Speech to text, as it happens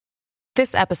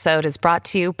This episode is brought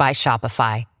to you by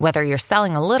Shopify. Whether you're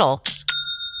selling a little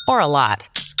or a lot,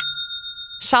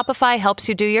 Shopify helps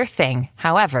you do your thing,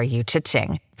 however you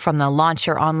cha-ching. From the launch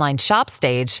your online shop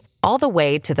stage, all the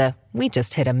way to the we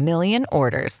just hit 1 million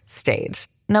orders stage.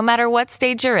 No matter what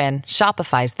stage you're in,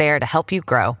 Shopify's there to help you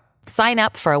grow. Sign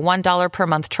up for a $1 per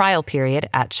month trial period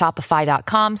at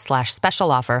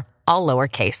shopify.com/special offer, all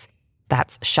lowercase.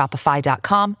 That's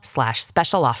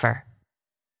shopify.com/special offer.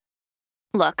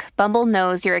 Look, Bumble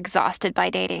knows you're exhausted by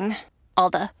dating. All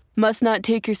the must not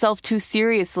take yourself too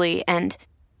seriously and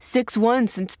 6'1"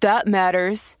 since that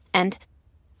matters. And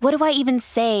what do I even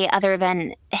say other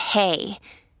than hey?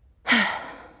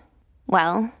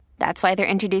 Well, that's why they're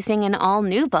introducing an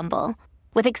all-new Bumble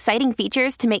with exciting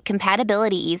features to make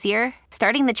compatibility easier,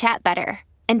 starting the chat better,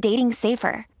 and dating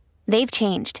safer. They've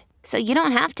changed, so you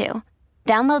don't have to.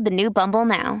 Download the new Bumble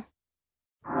now.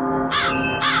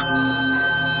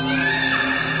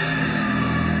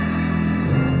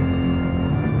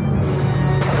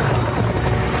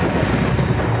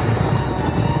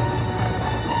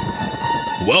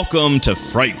 Welcome to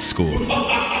Fright School.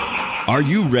 Are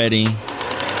you ready?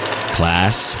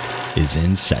 Class is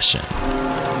in session.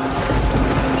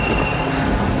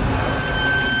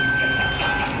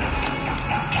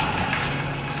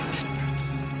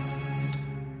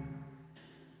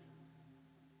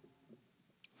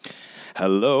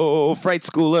 Hello, Fright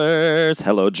Schoolers.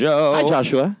 Hello, Joe. Hi,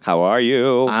 Joshua. How are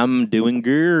you? I'm doing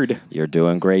good. You're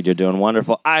doing great. You're doing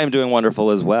wonderful. I am doing wonderful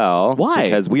as well. Why?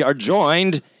 Because we are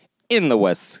joined in the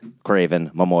Wes Craven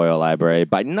Memorial Library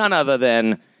by none other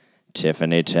than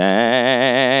Tiffany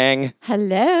Tang.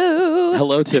 Hello.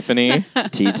 Hello, Tiffany.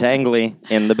 T. Tangley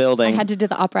in the building. I had to do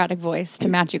the operatic voice to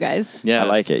match you guys. Yes. I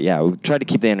like it. Yeah, we try to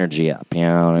keep the energy up. You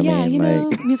know what I Yeah, mean? you know,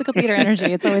 musical theater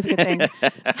energy. It's always a good thing.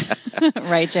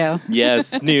 Right, Joe?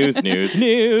 Yes, news.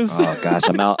 Oh gosh,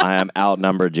 I am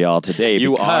outnumbered, y'all, today.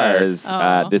 You are. Because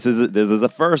this is a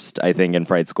first, I think, in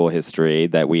Fright School history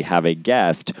that we have a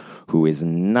guest who is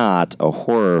not a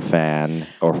horror fan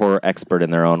or horror expert in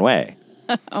their own way.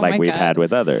 Like we've had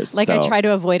with others. Like so. I try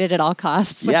to avoid it at all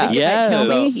costs. Like Yeah. if it might kill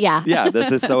me. Yeah. Yeah, this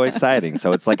is so exciting.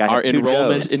 So it's like I Our have two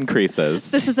enrollment Joes.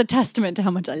 increases. This is a testament to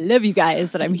how much I love you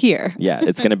guys that I'm here. Yeah,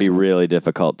 it's going to be really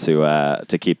difficult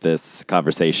to keep this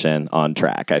conversation on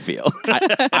track, I feel.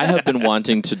 I have been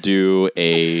wanting to do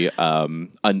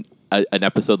an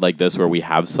episode like this where we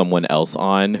have someone else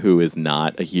on who is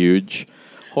not a huge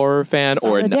horror fan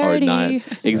or not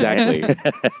exactly,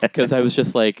 because I was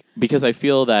just like, because I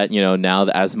feel that, you know, now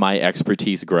that as my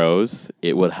expertise grows,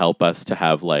 it would help us to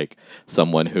have like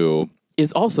someone who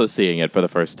is also seeing it for the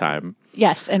first time.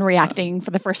 Yes, and reacting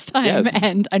for the first time Yes.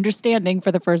 and understanding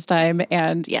for the first time.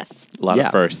 And yes. A lot Yeah.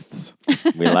 of firsts.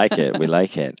 We like it. We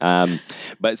like it.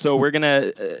 But so we're going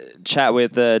to chat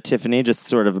with Tiffany just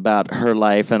sort of about her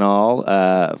life and all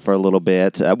for a little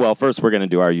bit. Well, first we're going to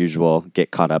do our usual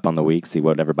get caught up on the week, see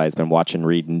what everybody's been watching,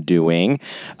 reading, doing.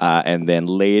 And then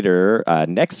later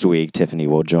next week, Tiffany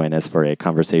will join us for a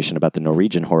conversation about the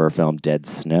Norwegian horror film Dead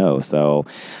Snow. So...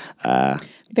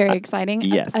 Very exciting.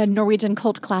 yes. A Norwegian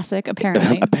cult classic,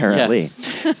 apparently. apparently.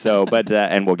 Yes. So, but,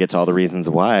 and we'll get to all the reasons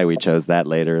why we chose that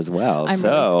later as well. I'm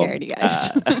really scared, you guys.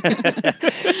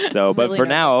 So, but really for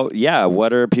now, yeah,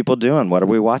 what are people doing? What are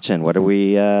we watching? What are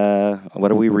we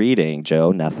reading?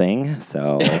 Joe, nothing.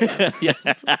 So,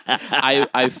 Yes.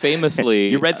 I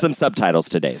famously... you read some subtitles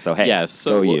today, so hey, Yes.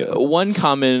 So go you. one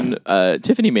common,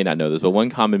 Tiffany may not know this, but one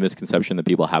common misconception that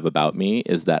people have about me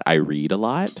is that I read a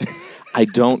lot. I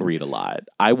don't read a lot.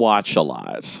 I watch a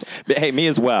lot. But hey, me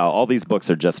as well. All these books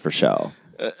are just for show.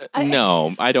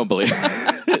 No, I don't believe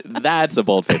that's a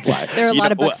bold-faced lie. There are a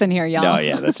lot of books in here, y'all. No,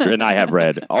 yeah, that's true. And I have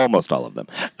read almost all of them.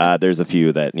 There's a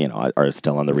few that, you know, are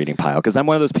still on the reading pile. Because I'm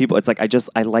one of those people, it's like,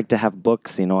 I like to have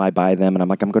books, you know, I buy them and I'm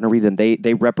like, I'm going to read them.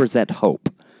 They represent hope.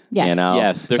 Yes. You know?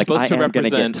 Yes, they're Like, supposed to I am gonna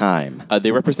represent get time.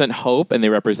 They represent hope and they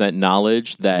represent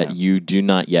knowledge that you do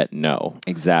not yet know.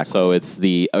 Exactly. So it's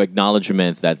the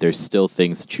acknowledgement that there's still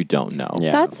things that you don't know.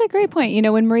 Yeah. That's a great point. You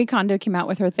know, when Marie Kondo came out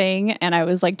with her thing and I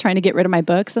was like trying to get rid of my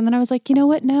books, and then I was like, you know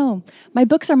what? No, my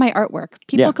books are my artwork.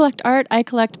 People Yeah. collect art. I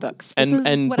collect books. This is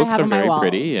And what I books have are on my very walls.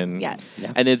 pretty and yes.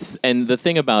 and the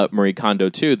thing about Marie Kondo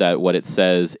too, that what it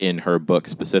says in her book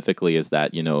specifically is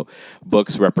that, you know,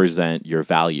 books represent your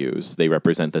values. They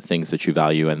represent the things that you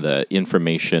value and the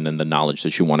information and the knowledge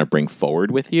that you want to bring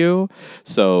forward with you.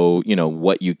 So,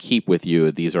 what you keep with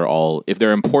you, these are all, if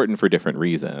they're important for different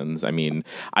reasons. I mean,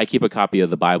 I keep a copy of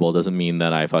the Bible. Doesn't mean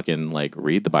that I fucking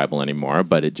read the Bible anymore,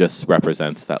 but it just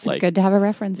represents that It's good to have a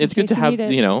reference. It's good to have,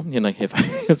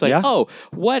 if it's like, oh,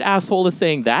 what asshole is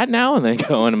saying that now? And then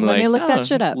go and I'm Let me look that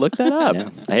shit up. Look that up. Yeah.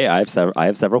 Hey, I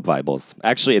have several Bibles.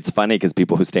 Actually, it's funny because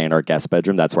people who stay in our guest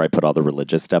bedroom, that's where I put all the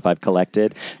religious stuff I've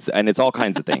collected. So, and it's all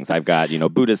kinds of things. I've got,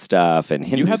 Buddhist stuff and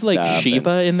Hindu stuff. You have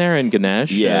Shiva in there and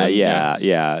Ganesh.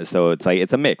 Yeah. So it's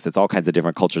it's a mix. It's all kinds of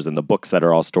different cultures, and the books that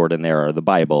are all stored in there are the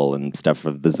Bible and stuff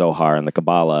of the Zohar and the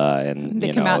Kabbalah, and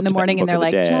they come out in the morning and they're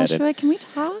like, Joshua, can we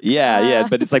talk? Yeah.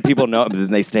 But it's like people know, but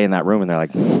then they stay in that room and they're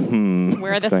like,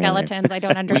 where are the skeletons? I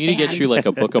don't understand. We need to get you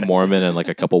a Book of Mormon and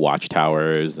a couple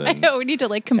watchtowers. And... I know we need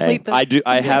to complete this.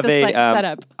 I have a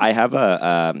setup. I have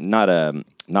a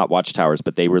not watchtowers,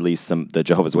 but they released the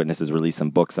Jehovah's Witnesses released some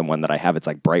books, and one that I have, it's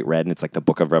bright red, and it's the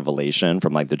Book of Revelation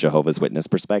from the Jehovah's Witness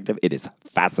perspective. It is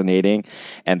fascinating,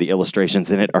 and the illustrations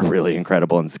in it are really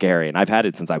incredible and scary. And I've had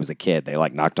it since I was a kid. They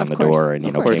knocked on the door and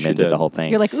came in, did the whole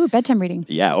thing. You're like, ooh, bedtime reading.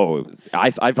 Yeah. Oh,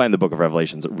 I find the Book of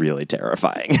Revelations really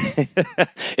terrifying.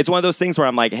 It's one of those things where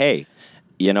I'm like, hey,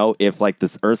 if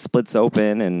this earth splits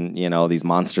open and, these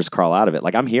monsters crawl out of it,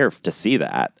 I'm here to see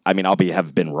that. I mean,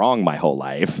 have been wrong my whole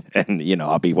life and,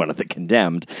 I'll be one of the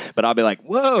condemned, but I'll be like,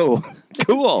 whoa,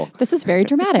 cool. This is very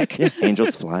dramatic. Yeah,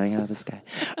 angels flying out of the sky.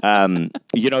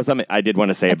 Something I did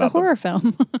want to say it's about a horror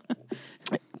film.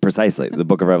 Precisely. The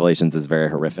Book of Revelations is very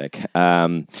horrific.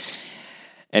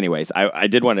 Anyways, I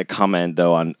did want to comment,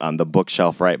 though, on the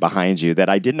bookshelf right behind you that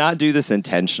I did not do this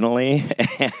intentionally.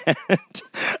 And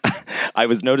I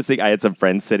was noticing I had some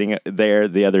friends sitting there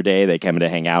the other day. They came to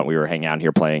hang out. We were hanging out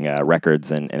here playing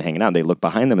records and hanging out. And they look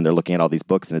behind them and they're looking at all these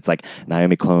books. And it's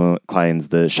Naomi Klein's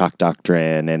The Shock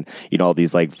Doctrine and, all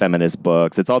these feminist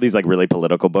books. It's all these really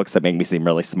political books that make me seem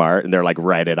really smart. And they're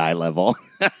right at eye level.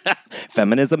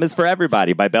 Feminism is for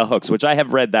Everybody by Bell Hooks, which I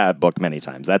have read that book many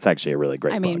times. That's actually a really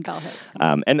great book. Bell Hooks.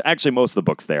 And actually, most of the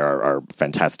books there are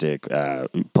fantastic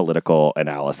political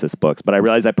analysis books. But I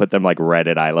realized I put them right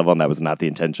at eye level, and that was not the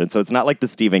intention. So it's not like the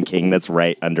Stephen King that's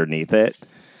right underneath it.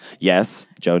 Yes,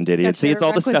 Joan Didion. See, it's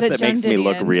all the stuff that makes me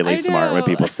look really smart when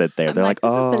people sit there. They're oh,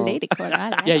 this is the lady quote.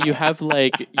 Yeah, you have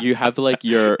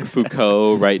your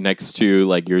Foucault right next to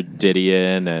your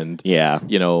Didion, and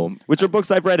which are books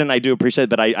I've read and I do appreciate.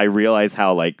 But I realize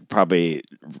how probably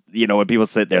when people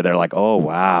sit there, they're oh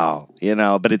wow,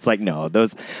 But it's no,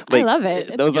 those I love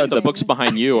it. Those are the books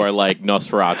behind you are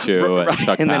Nosferatu and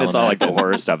Chuck and then Palahniuk. it's all the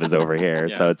horror stuff is over here.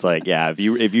 So it's if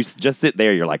you just sit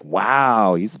there, you're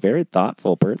wow, he's a very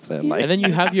thoughtful person. And then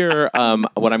you have your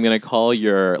what I'm going to call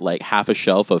your half a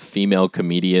shelf of female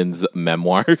comedians'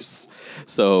 memoirs.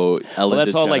 So Ellen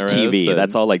that's all TV. And,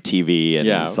 that's all TV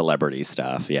and celebrity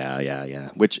stuff. Yeah.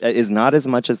 Which is not as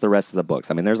much as the rest of the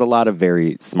books. I mean, there's a lot of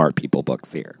very smart people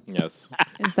books here. Yes.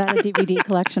 Is that a DVD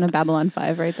collection of Babylon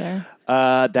 5 right there?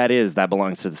 That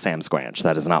belongs to the Sam Squanch.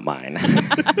 That is not mine.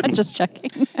 Just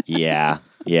checking.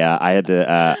 Yeah, I had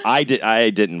to. I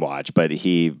didn't watch, but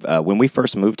he when we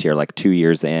first moved here, 2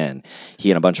 years in,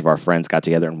 he and a bunch of our friends got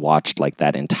together and watched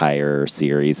that entire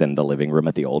series in the living room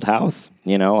at the old house,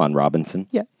 on Robinson.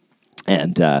 Yeah,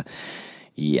 and I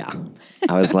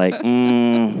was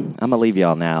I'm gonna leave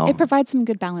y'all now. It provides some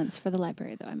good balance for the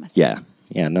library, though. I must say.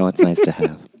 Yeah. No, it's nice to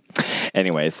have.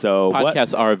 Anyway, so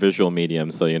podcasts are a visual medium,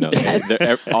 so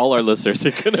all our listeners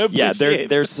are gonna. Yeah,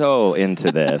 they're so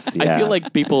into this. Yeah. I feel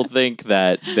like people think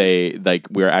that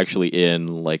we're actually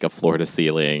in a floor to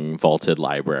ceiling vaulted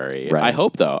library. Right. I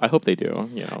hope they do.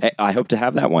 I hope to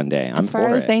have that one day. As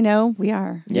far as they know, we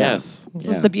are. Yes, this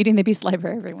is the Beauty and the Beast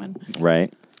library, everyone.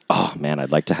 Right. Oh man,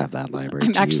 I'd like to have that library.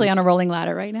 I'm actually on a rolling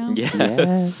ladder right now.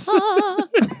 Yes.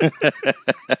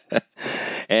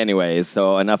 Anyways,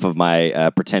 so enough of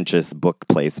my pretentious book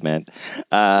placement.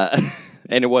 And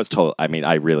it was total. I mean,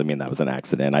 I really mean that was an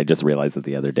accident. I just realized it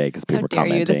the other day because people were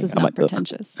commenting. You? This is not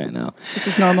pretentious. I know. This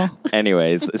is normal.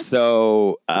 Anyways,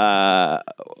 so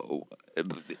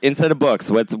instead of books,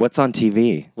 what's on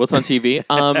TV? What's on TV?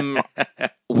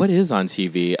 What is on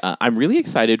TV? I'm really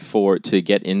excited to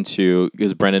get into,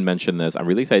 because Brennan mentioned this, I'm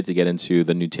really excited to get into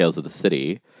the new Tales of the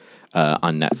City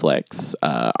on Netflix.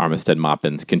 Armistead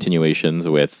Maupin's continuations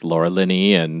with Laura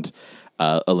Linney and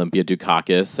Olympia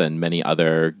Dukakis and many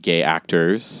other gay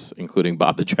actors, including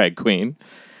Bob the Drag Queen.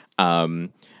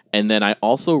 And then I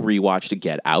also rewatched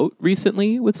Get Out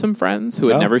recently with some friends who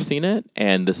had never seen it.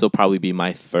 And this will probably be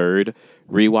my third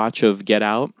rewatch of Get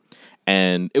Out.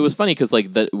 And it was funny because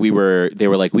they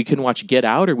were like, we can watch Get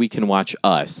Out or we can watch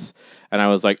Us. And I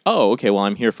was like, oh, okay, well,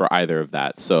 I'm here for either of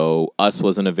that. So Us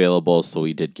wasn't available, so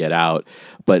we did Get Out.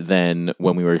 But then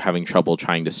when we were having trouble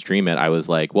trying to stream it, I was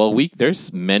like, well,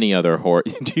 there's many other horror.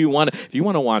 If you want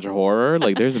to watch horror,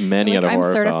 like there's many other horror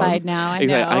films. I'm certified now. I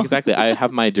know. Exactly. I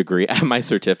have my degree, I have my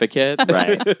certificate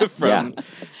from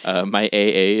my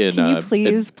AA. And, can you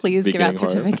please give out horror.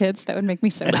 Certificates? That would make me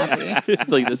so happy. It's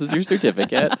like, this is your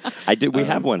certificate. We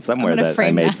have one somewhere that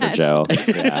I made for Joe.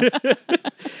 Yeah.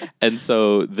 And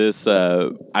so this,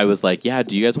 I was like, yeah,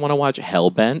 do you guys want to watch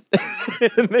Hellbent?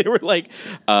 And they were like,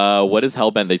 what is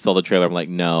Hellbent? They saw the trailer. I'm like,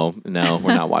 no, we're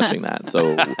not watching that.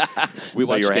 So we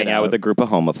So you were hanging out with a group of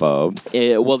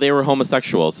homophobes. Well, they were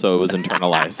homosexuals, so it was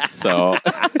internalized. So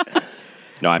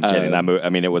No, I'm kidding. That movie, I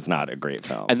mean, it was not a great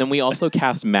film. And then we also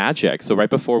cast Magic. So right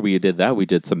before we did that, we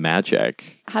did some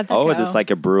Magic. How'd that go? Is this like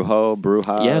a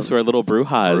bruja? Yes, we're little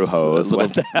brujas. Bruhos.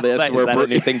 What the hell? Is that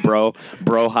anything,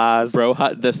 brojas?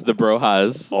 The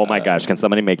brojas. Oh my gosh, can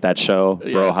somebody make that show?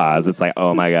 Yes. Brojas. It's like,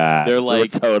 oh my god. They're like we're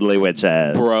totally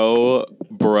witches. Bro,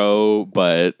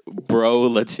 but bro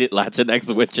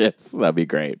Latinx witches. That'd be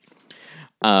great.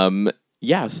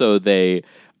 Yeah, so they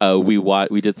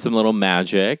we did some little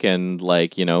magic, and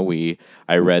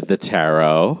I read the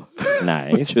tarot.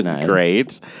 Nice, which is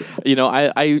great.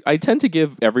 I tend to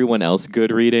give everyone else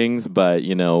good readings, but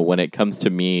when it comes to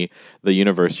me, the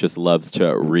universe just loves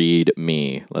to read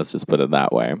me. Let's just put it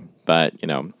that way. But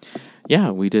yeah,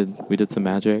 we did some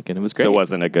magic, and it was great. So it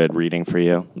wasn't a good reading for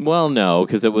you? Well, no,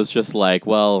 because it was just like,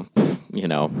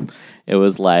 it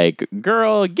was like,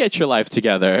 girl, get your life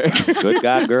together. Good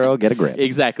God, girl, get a grip.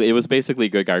 Exactly. It was basically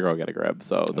good guy, girl, get a grip.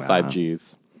 So the 5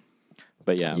 Gs.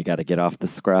 But yeah. You got to get off the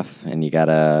scruff, and you got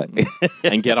to...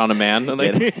 and get on a man. Oh, boy.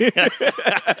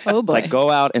 It's like, go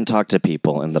out and talk to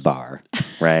people in the bar,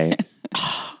 right?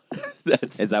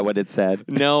 Is that what it said?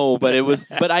 No, but it was.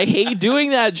 But I hate doing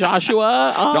that,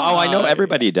 Joshua. I know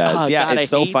everybody does. God, it's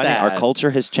so funny. that. Our culture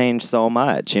has changed so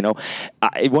much.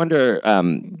 I wonder,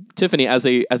 Tiffany, as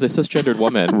a cisgendered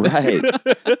woman, right?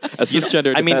 A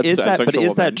cisgendered. I mean, is that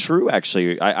woman. true?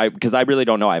 Actually, because I really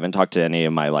don't know. I haven't talked to any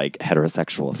of my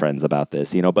heterosexual friends about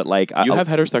this. But you have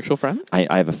heterosexual friends?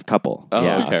 I have a couple. Oh,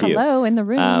 yeah, okay. a few. Hello in the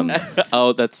room.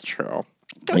 Oh, that's true.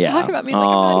 Don't talk about me like I'm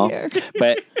out here.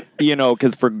 But,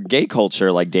 because for gay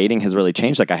culture, dating has really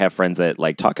changed. I have friends that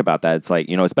talk about that. It's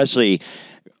especially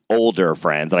older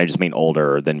friends, and I just mean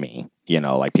older than me,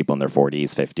 people in their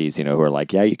 40s, 50s, who are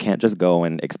like, yeah, you can't just go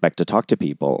and expect to talk to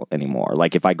people anymore.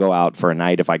 If I go out for a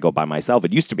night, if I go by myself,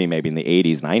 it used to be maybe in the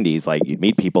 80s, 90s, you'd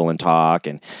meet people and talk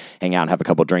and hang out and have a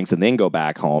couple drinks and then go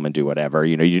back home and do whatever.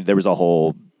 There was a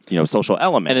whole social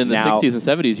element. And in the 60s and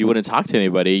 70s, you wouldn't talk to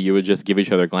anybody. You would just give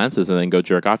each other glances and then go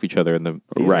jerk off each other in the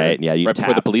theater. Right. Yeah. Right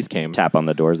before the police came. Tap on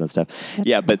the doors and stuff.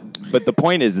 Yeah. But the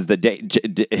point is that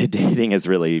dating has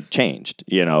really changed,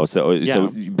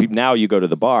 so now you go to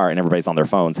the bar and everybody's on their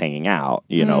phones hanging out,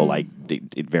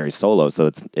 very solo. So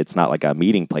it's not like a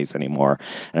meeting place anymore.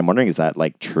 And I'm wondering, is that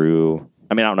true?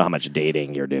 I mean, I don't know how much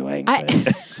dating you're doing.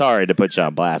 Sorry to put you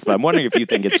on blast, but I'm wondering if you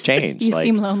think it's changed. You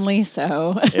seem lonely,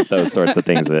 so... if those sorts of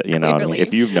things that,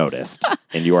 if you've noticed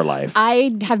in your life.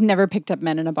 I have never picked up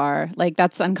men in a bar.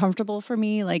 That's uncomfortable for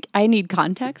me. I need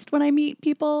context when I meet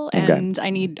people, and I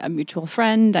need a mutual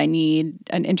friend. I need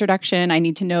an introduction. I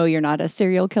need to know you're not a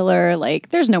serial killer.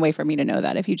 There's no way for me to know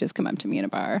that if you just come up to me in a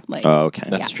bar. Okay.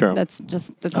 That's true. That's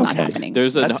not happening.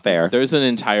 That's fair. There are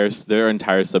entire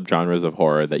subgenres of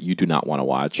horror that you do not want to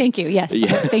watch. Thank you. Yes.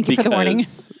 Thank you for the warning.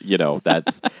 It's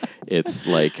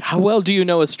like, how well do you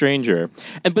know a stranger?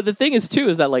 But the thing is too,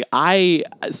 is that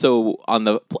on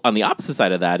the opposite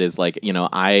side of that is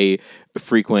I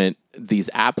frequent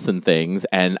these apps and things,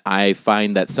 and I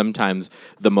find that sometimes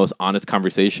the most honest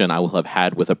conversation I will have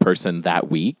had with a person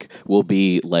that week will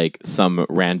be some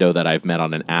rando that I've met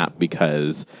on an app,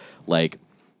 because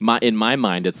in my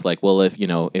mind, it's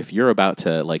if you're about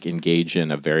to engage in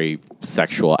a very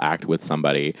sexual act with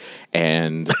somebody,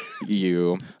 and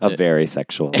you a very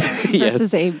sexual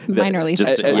versus a minorly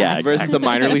sexual act. Versus a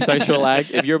minorly sexual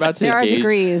act. If you're about to there engage, are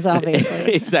degrees,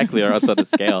 obviously. Exactly, or outside the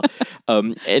scale,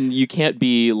 and you can't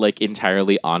be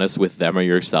entirely honest with them or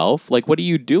yourself. What are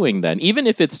you doing then? Even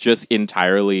if it's just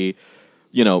entirely.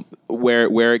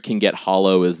 Where it can get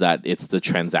hollow is that it's the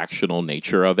transactional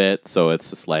nature of it. So it's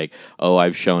just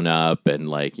I've shown up, and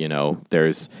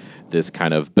there's this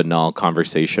kind of banal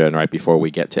conversation right before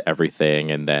we get to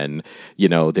everything. And then,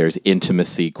 there's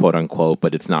intimacy, quote unquote,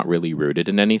 but it's not really rooted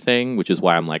in anything, which is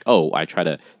why I'm I try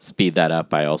to speed that up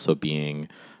by also being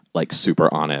super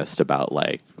honest about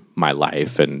my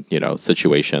life and,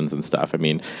 situations and stuff. I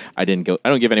mean, I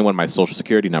don't give anyone my social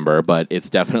security number, but it's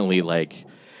definitely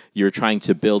you're trying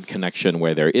to build connection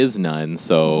where there is none.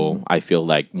 So I feel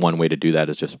like one way to do that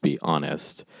is just be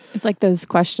honest. It's like those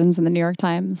questions in the New York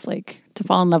Times, like to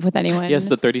fall in love with anyone. Yes,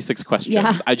 the 36 questions.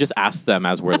 Yeah. I just asked them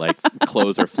as we're like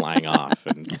clothes are flying off.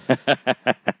 And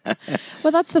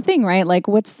Well, that's the thing, right? Like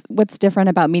what's different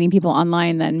about meeting people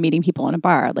online than meeting people in a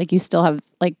bar? Like you still have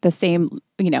like the same,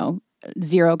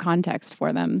 zero context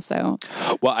for them. So,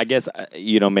 well, I guess,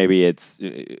 maybe it's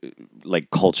like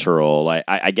cultural.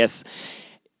 I guess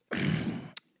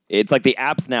it's like the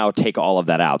apps now take all of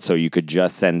that out. So you could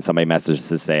just send somebody messages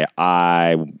to say,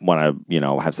 I want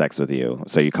to, have sex with you.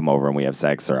 So you come over and we have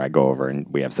sex, or I go over and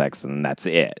we have sex, and that's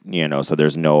it. So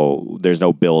there's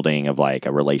no building of like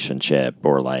a relationship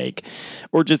or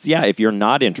just, if you're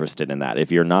not interested in that,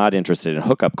 if you're not interested in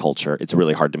hookup culture, it's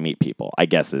really hard to meet people, I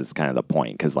guess is kind of the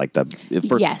point. Cause like for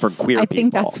queer people. I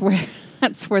think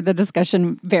that's where the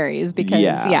discussion varies because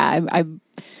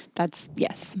that's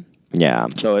yes. Yeah.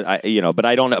 So but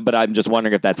I don't know. But I'm just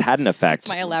wondering if that's had an effect.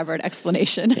 That's my elaborate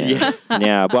explanation. Yeah.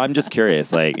 Yeah. Well, I'm just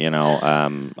curious. I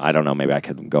don't know. Maybe I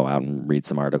could go out and read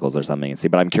some articles or something and see.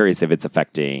 But I'm curious if it's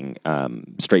affecting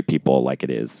straight people like it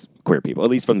is queer people. At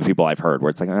least from the people I've heard,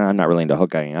 where it's like I'm not really into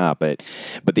hooking up. But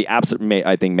the apps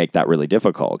I think make that really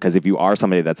difficult because if you are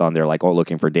somebody that's on there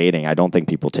looking for dating, I don't think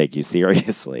people take you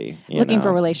seriously. Looking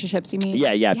for relationships, you mean?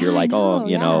 Yeah. If you're like,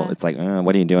 it's like,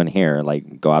 what are you doing here?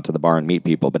 Like, go out to the bar and meet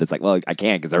people. But it's like, well, I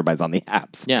can't because everybody's on the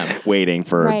apps waiting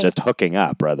for just hooking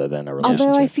up rather than a relationship.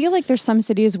 Although I feel like there's some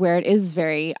cities where it is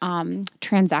very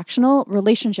transactional.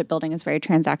 Relationship building is very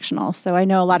transactional. So I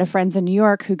know a lot of friends in New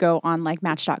York who go on like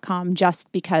Match.com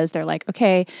just because they're like,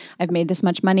 okay, I've made this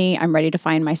much money. I'm ready to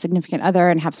find my significant other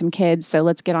and have some kids. So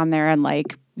let's get on there and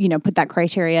put that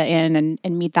criteria in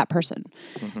and meet that person.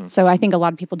 Mm-hmm. So I think a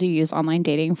lot of people do use online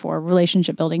dating for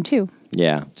relationship building too.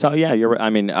 Yeah. So you're. I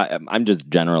mean, I'm just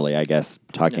generally, I guess,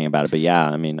 talking about it. But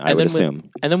I mean, I would assume.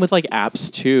 And then with like apps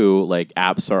too, like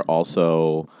apps are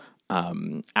also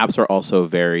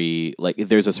very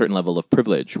there's a certain level of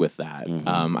privilege with that.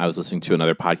 Mm-hmm. I was listening to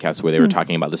another podcast where they were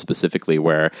talking about this specifically,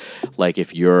 where like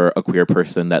if you're a queer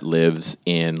person that lives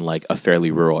in like a fairly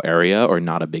rural area or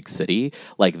not a big city,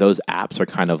 like those apps are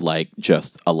kind of like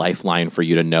just a lifeline for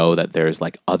you to know that there's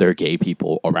like other gay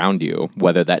people around you,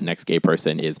 whether that next gay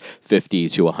person is 50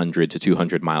 to 100 to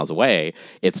 200 miles away.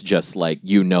 It's just like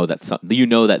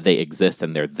that they exist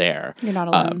and they're there. You're not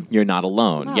alone. You're not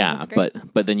alone. Wow, yeah, that's great.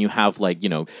 but then you have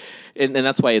and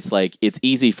that's why it's like it's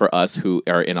easy for us who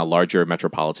are in a larger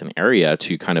metropolitan area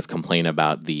to kind of complain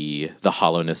about the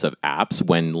hollowness of apps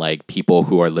when like people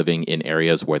who are living in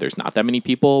areas where there's not that many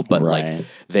people but like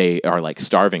they are like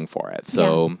starving for it.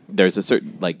 So there's a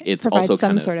certain it's provides also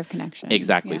some sort of connection.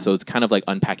 Exactly. Yeah. So it's kind of like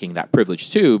unpacking that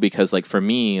privilege too, because like for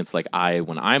me it's like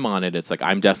when I'm on it, it's like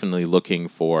I'm definitely looking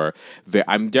for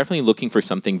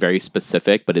something very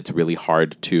specific, but it's really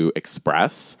hard to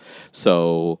express.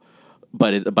 So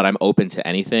But I'm open to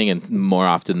anything, and more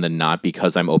often than not,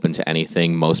 because I'm open to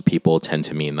anything, most people tend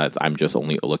to mean that I'm just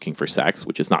only looking for sex,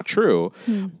 which is not true.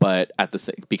 But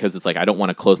because it's like I don't want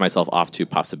to close myself off to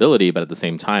possibility, but at the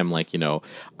same time,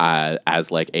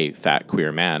 as like a fat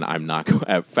queer man,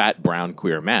 a fat brown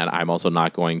queer man, I'm also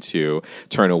not going to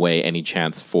turn away any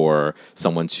chance for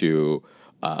someone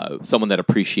that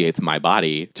appreciates my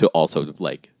body to also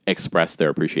express their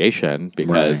appreciation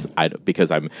because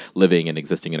I'm living and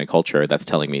existing in a culture that's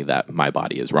telling me that my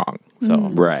body is wrong. So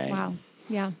Wow.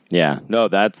 Yeah. Yeah. No,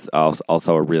 that's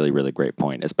also a really, really great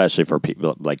point, especially for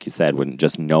people, like you said, when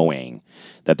just knowing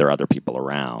that there are other people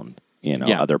around,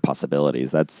 other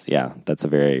possibilities. That's a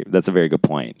very good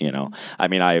point. I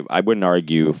mean, I wouldn't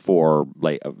argue for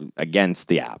against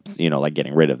the apps,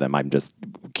 getting rid of them. I'm just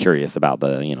curious about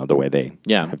the way they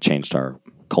have changed our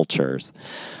cultures.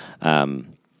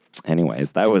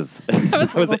 Anyways, that was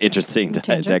an interesting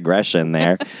digression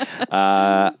there.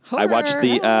 I watched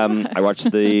the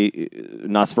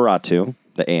Nosferatu,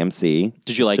 the AMC.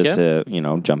 Did you like it? Just to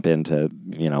jump into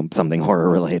something horror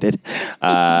related,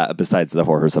 besides the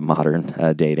horrors of modern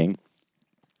dating.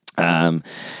 I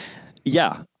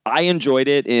enjoyed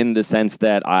it in the sense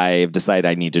that I've decided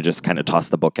I need to just kind of toss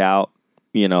the book out.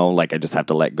 I just have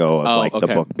to let go of the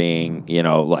book being,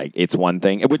 it's one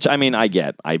thing, which I mean, I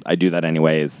get. I do that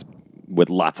anyways with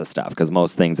lots of stuff because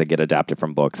most things that get adapted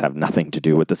from books have nothing to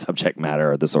do with the subject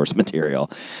matter or the source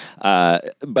material.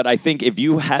 But I think if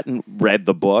you hadn't read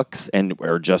the books hadn't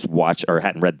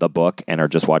read the book and are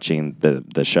just watching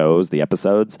the shows, the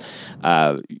episodes,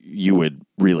 you would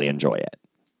really enjoy it.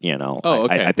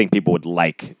 I think people would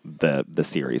like the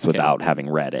series without having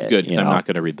read it. Good, because I'm not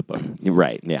going to read the book.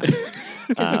 Right, yeah.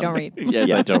 Because you don't read. Yes,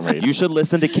 I don't read. You should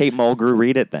listen to Kate Mulgrew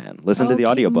read it then. Listen to the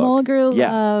audiobook. Mulgrew,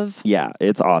 yeah. love. Yeah,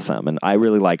 it's awesome. And I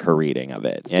really like her reading of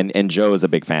it. And Joe is a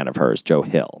big fan of hers, Joe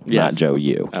Hill, not Joe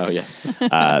Yu. Oh, yes.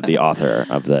 The author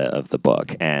of the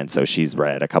book. And so she's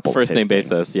read a couple First of his name things.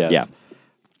 basis, yes. Yeah.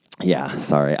 Yeah,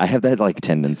 sorry. I have that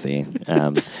tendency.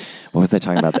 What was I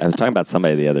talking about? I was talking about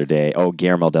somebody the other day. Oh,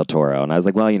 Guillermo del Toro. And I was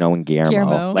like, well, when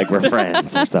Guillermo. Like we're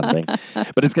friends or something.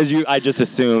 But it's because I just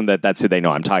assume that that's who they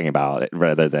know I'm talking about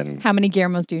rather than... How many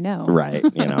Guillermos do you know? Right.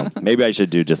 Maybe I should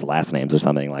do just last names or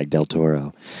something like Del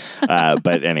Toro.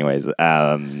 But anyways,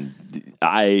 I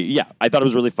thought it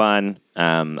was really fun.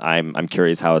 I'm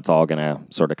curious how it's all going to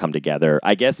sort of come together.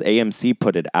 I guess AMC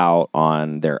put it out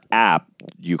on their app.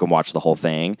 You can watch the whole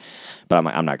thing, but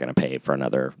I'm not going to pay for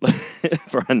another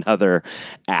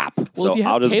app. Well, so if you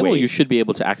have I'll just cable, wait. you should be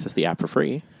able to access the app for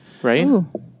free, right? Ooh.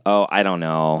 Oh, I don't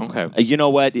know. Okay. You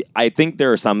know what? I think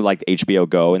there are some like HBO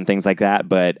Go and things like that,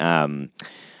 but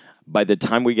by the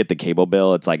time we get the cable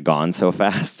bill, it's like gone so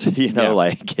fast,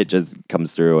 like it just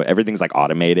comes through. Everything's like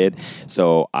automated.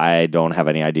 So I don't have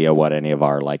any idea what any of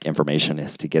our like information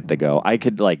is to get the Go. I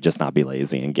could like just not be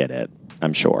lazy and get it,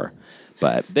 I'm sure.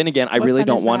 But then again, I really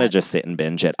don't want to just sit and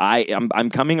binge it.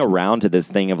 I'm coming around to this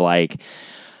thing of like,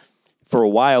 for a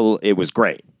while, it was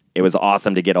great. It was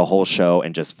awesome to get a whole show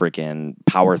and just freaking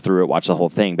power through it, watch the whole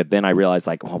thing. But then I realized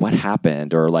like, well, what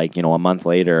happened? Or like, a month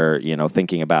later,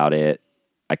 thinking about it,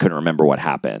 I couldn't remember what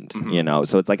happened,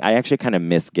 So it's like, I actually kind of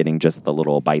miss getting just the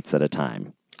little bites at a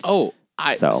time. Oh,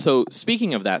 so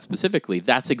speaking of that specifically,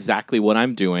 that's exactly what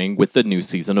I'm doing with the new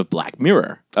season of Black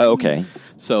Mirror. Oh, okay.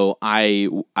 So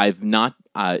I've not.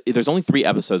 There's only 3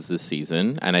 episodes this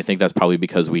season, and I think that's probably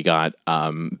because we got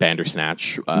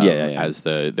Bandersnatch as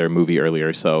their movie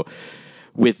earlier. So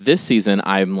with this season,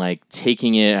 I'm like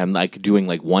taking it. I'm like doing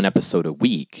like 1 episode a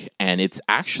week, and it's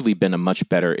actually been a much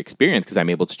better experience because I'm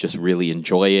able to just really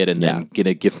enjoy it, and then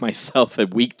gonna give myself a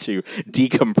week to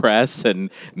decompress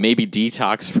and maybe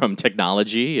detox from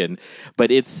technology.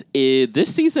 But it's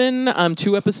this season,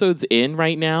 2 episodes in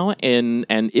right now, and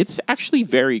it's actually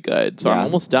very good. So I'm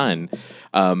almost done.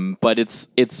 But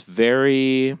it's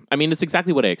very. I mean, it's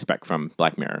exactly what I expect from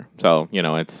Black Mirror. So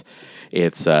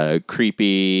it's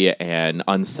creepy and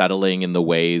unsettling in the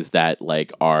ways that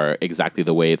like are exactly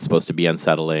the way it's supposed to be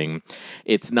unsettling.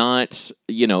 It's not,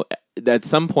 at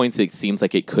some points it seems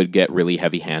like it could get really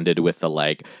heavy-handed with the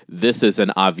like, this is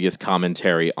an obvious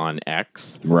commentary on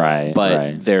X. Right.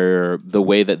 But the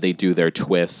way that they do their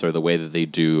twists or the way that they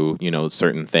do,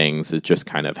 certain things, it just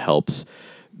kind of helps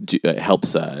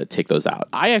take those out.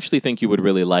 I actually think you would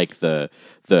really like this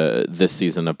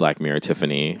season of Black Mirror,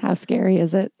 Tiffany. How scary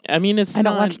is it? I mean, I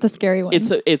don't watch the scary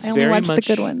ones. It's I only very watch much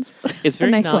the good ones. It's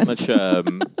very nice not ones.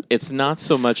 much. It's not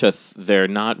so much they're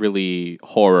not really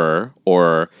horror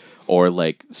or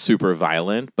like super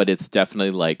violent, but it's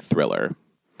definitely like thriller.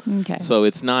 Okay. So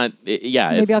it's not.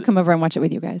 Maybe I'll come over and watch it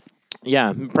with you guys.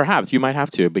 Yeah, perhaps you might have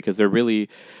to because they're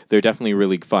definitely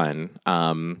really fun.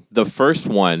 The first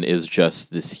one is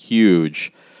just this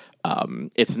huge.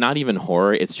 It's not even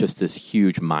horror. It's just this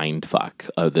huge mind fuck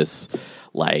of this,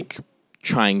 like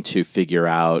trying to figure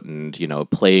out and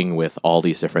playing with all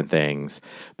these different things.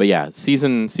 But yeah, this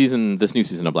new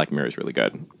season of Black Mirror is really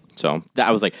good. So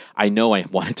I was like, I know I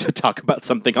wanted to talk about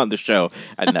something on the show,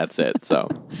 and that's it. So.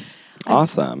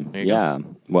 Awesome. Yeah.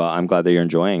 Well, I'm glad that you're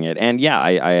enjoying it. And yeah,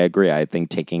 I agree. I think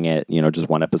taking it, just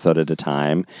 1 episode at a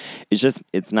time,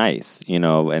 it's nice,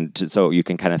 and so you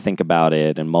can kind of think about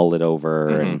it and mull it over.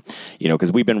 And,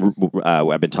 because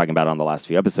I've been talking about on the last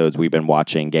few episodes, we've been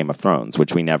watching Game of Thrones,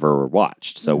 which we never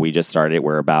watched. So we just started,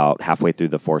 we're about halfway through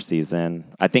the 4th season.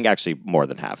 I think actually more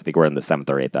than half. I think we're in the 7th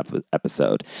or 8th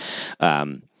episode.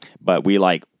 But we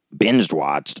like binged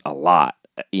watched a lot.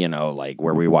 Like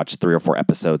where we watched 3 or 4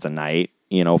 episodes a night,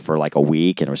 for like a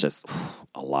week, and it was just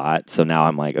a lot. So now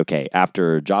I'm like, okay,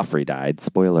 after Joffrey died,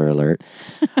 spoiler alert,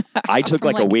 I took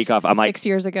like a week off. I'm 6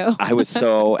 years ago. I was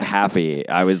so happy.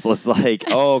 I was just like,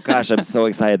 oh gosh, I'm so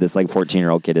excited. This like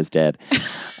 14-year-old kid is dead.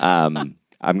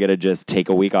 I'm going to just take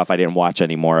a week off. I didn't watch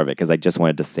any more of it because I just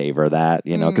wanted to savor that,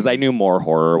 because I knew more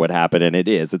horror would happen. And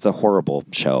it's a horrible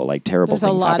show. Like terrible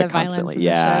things happen constantly.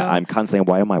 I'm constantly,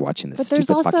 why am I watching this stupid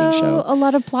fucking show? There's also a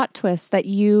lot of plot twists that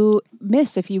you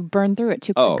miss if you burn through it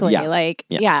too quickly.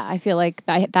 I feel like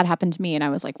that happened to me. And I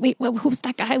was like, wait, who's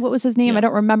that guy? What was his name? I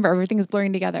don't remember. Everything is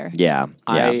blurring together. Yeah.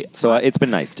 So it's been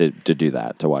nice to do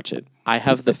that, to watch it. I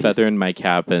have the feather in my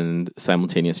cap and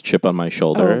simultaneous chip on my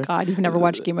shoulder. Oh God, you've never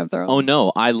watched Game of Thrones. Oh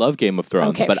no, I love Game of Thrones,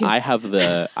 okay, but phew. I have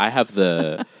the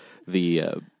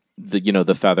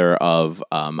feather of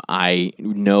I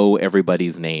know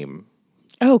everybody's name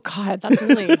Oh God, that's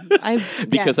really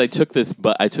Because I took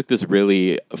this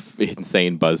really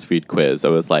insane BuzzFeed quiz. I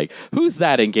was like, "Who's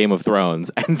that in Game of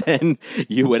Thrones?" And then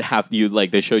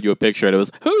they showed you a picture, and it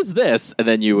was, "Who's this?" And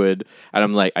then and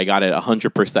I'm like, I got it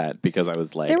 100% because I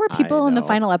was like, there were people in the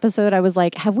final episode. I was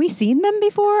like, have we seen them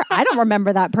before? I don't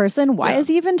remember that person. Why is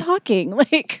he even talking?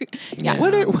 Like,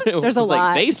 there's a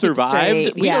lot. They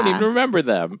survived. We don't even remember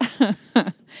them.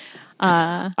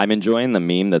 I'm enjoying the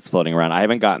meme that's floating around. I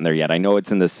haven't gotten there yet. I know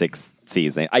it's in the 6th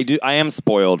season. I am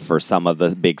spoiled for some of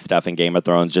the big stuff in Game of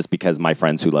Thrones just because my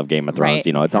friends who love Game of Thrones,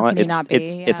 Right. it's on it's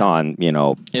on,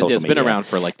 social media. It's been around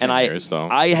for like 10 years. So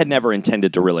I had never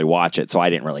intended to really watch it, so I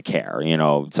didn't really care,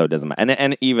 so it doesn't matter.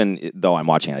 And even though I'm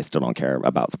watching it, I still don't care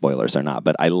about spoilers or not.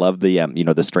 But I love the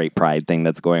the straight pride thing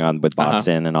that's going on with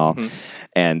Boston and all. Mm-hmm.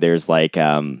 And there's like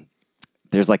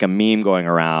a meme going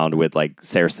around with like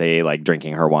Cersei like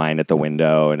drinking her wine at the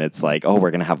window, and it's like, oh,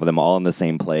 we're gonna have them all in the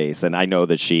same place. And I know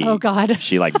that she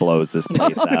like blows this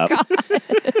place up. God.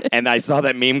 And I saw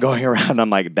that meme going around. I'm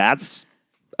like, that's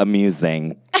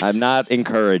amusing. I'm not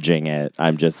encouraging it.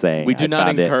 I'm just saying we do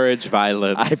not encourage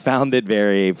violence. I found it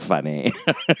very funny.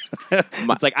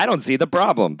 It's like, I don't see the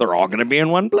problem. They're all going to be in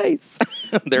one place.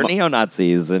 They're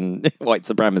neo-Nazis and white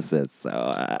supremacists.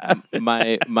 So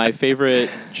my favorite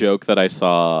joke that I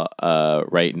saw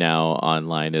right now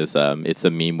online is it's a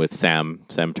meme with Sam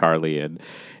Tarly, and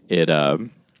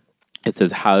it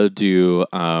says, how do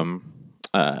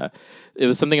it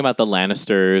was something about the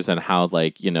Lannisters and how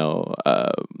the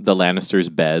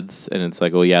Lannisters' beds, and it's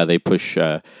like, oh yeah, they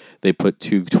put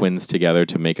two twins together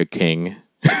to make a king.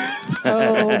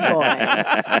 Oh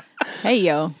boy. Hey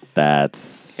yo.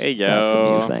 That's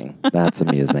amusing. That's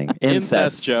amusing.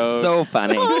 Incest joke. So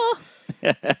funny.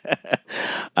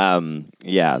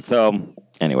 Yeah. So,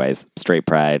 anyways, straight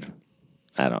pride.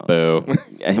 I don't. Boo.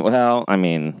 Well, I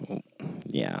mean,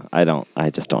 yeah. I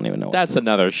just don't even know. That's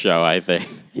another show, I think.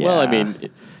 Yeah. Well, I mean,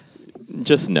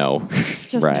 just no.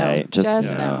 Just right. No.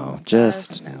 Just no.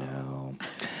 Just no.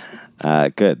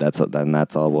 Good.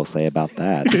 That's all we'll say about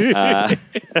that.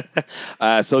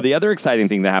 So the other exciting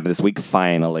thing that happened this week,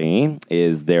 finally,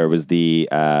 is there was the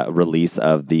release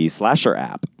of the Slasher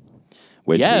app,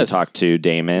 which we talked to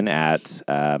Damon at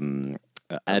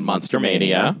Monster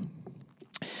Mania.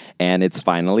 And it's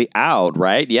finally out,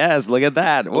 right? Yes, look at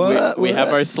that. We have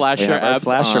our Slasher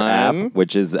app,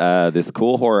 which is this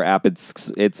cool horror app.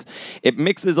 It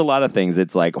mixes a lot of things.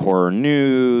 It's like horror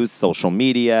news, social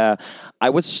media. I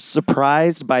was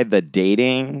surprised by the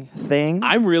dating thing.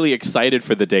 I'm really excited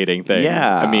for the dating thing.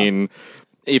 Yeah. I mean,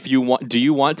 do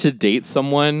you want to date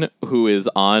someone who is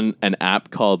on an app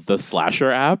called the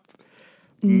Slasher app?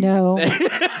 No,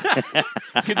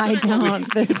 I don't.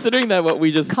 Considering that what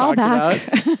we just talked about,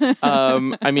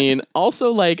 I mean,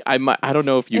 also like I don't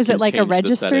know if you is can it like a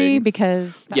registry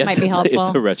because that might be helpful. It's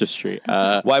a registry.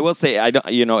 Well, I will say I don't.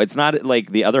 It's not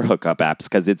like the other hookup apps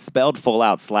because it's spelled full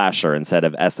out slasher instead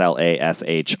of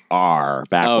SLASHR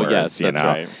backwards. Oh yes, that's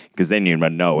right. Because then you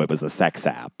would know it was a sex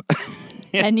app.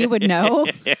 And you would know?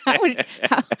 What's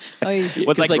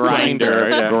like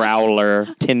Grindr, Growler,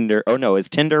 Tinder? Oh no, is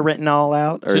Tinder written all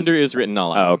out? Tinder is written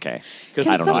all out. Oh, okay. Because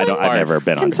I don't know. I've never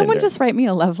been on Tinder. Can someone just write me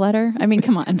a love letter? I mean,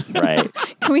 come on. Right.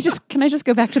 Can I just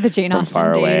go back to the Jane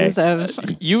Austen days of?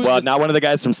 Not one of the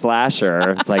guys from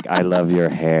Slasher. It's like, I love your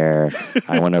hair.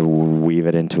 I want to weave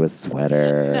it into a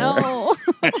sweater. No.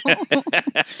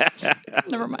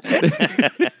 Never mind.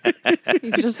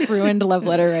 You just ruined love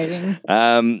letter writing.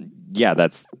 Yeah,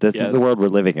 this is the world we're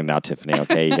living in now, Tiffany.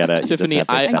 Okay, you gotta. Tiffany,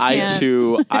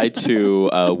 I too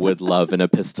would love an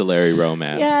epistolary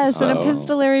romance. Yes, an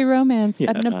epistolary romance,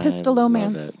 an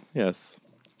epistolomance. Yes.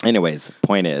 Anyways,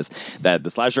 point is that the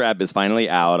Slasher app is finally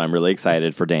out. I'm really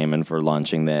excited for Damon for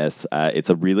launching this. It's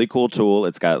a really cool tool.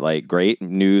 It's got like great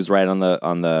news right on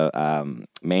the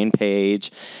main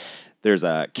page. There's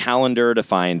a calendar to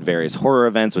find various horror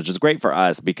events, which is great for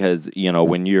us because,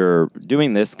 when you're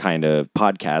doing this kind of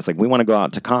podcast, like we want to go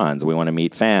out to cons, we want to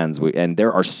meet fans, and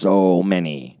there are so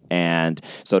many. And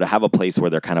so to have a place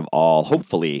where they're kind of all,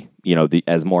 hopefully,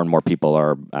 as more and more people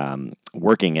are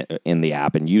working in the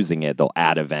app and using it, they'll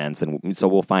add events. And so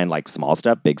we'll find like small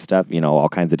stuff, big stuff, all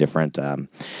kinds of different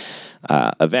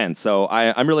events. So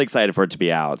I'm really excited for it to be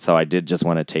out. So I did just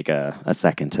want to take a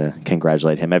second to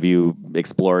congratulate him. Have you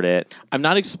explored it? I've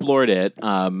not explored it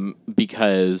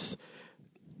because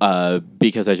I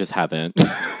just haven't.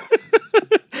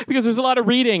 Because there's a lot of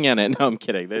reading in it. No, I'm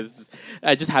kidding.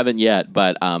 I just haven't yet.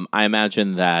 But I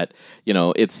imagine that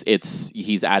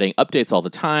he's adding updates all the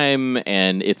time,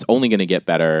 and it's only going to get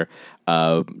better.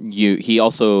 he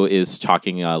also is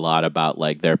talking a lot about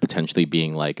like there potentially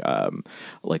being like a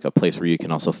place where you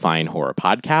can also find horror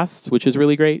podcasts, which is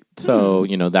really great. So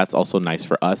that's also nice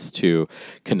for us to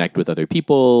connect with other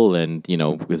people, and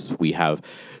because we have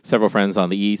several friends on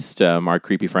the East, our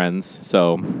creepy friends.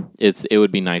 So it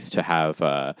would be nice to have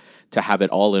it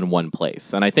all in one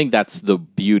place. And I think that's the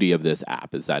beauty of this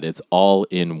app, is that it's all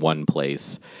in one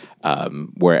place,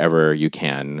 wherever you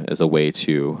can, as a way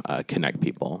to connect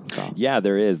people. So. Yeah,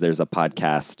 there is. There's a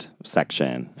podcast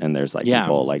section, and there's like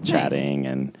people like chatting,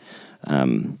 and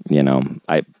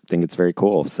I think it's very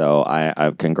cool. So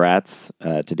I congrats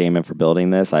to Damon for building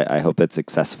this. I hope it's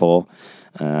successful,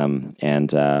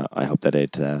 and I hope that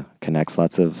it connects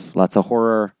lots of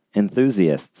horror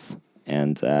enthusiasts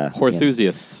and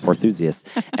horthusiasts,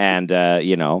 and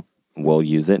we'll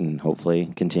use it and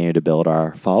hopefully continue to build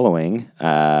our following,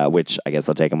 which I guess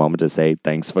I'll take a moment to say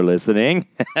thanks for listening.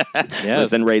 Yes.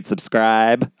 Listen, rate,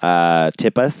 subscribe,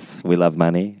 tip us. We love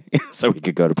money. So we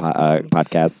could go to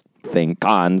podcast thing,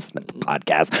 cons,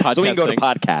 podcasts. So we can go to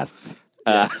podcasts.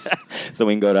 So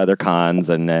we can go to other cons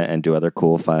and do other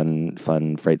cool, fun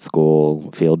Fright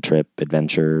School field trip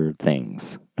adventure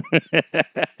things.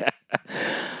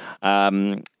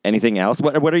 Anything else?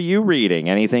 What are you reading?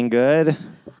 Anything good?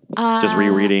 Just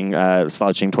rereading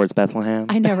Slouching Towards Bethlehem.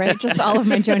 I know, right? Just all of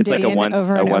my Joan Didion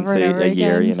like a once a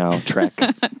year, trek.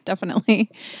 Definitely.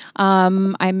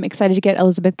 I'm excited to get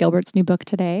Elizabeth Gilbert's new book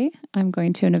today. I'm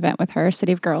going to an event with her.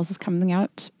 City of Girls is coming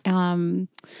out.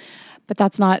 But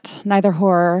that's neither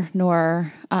horror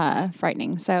nor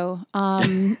frightening. So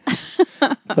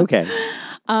it's okay.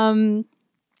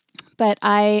 But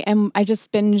I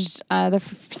just binged,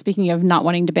 speaking of not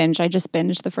wanting to binge, I just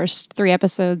binged the first 3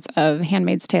 episodes of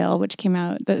Handmaid's Tale, which came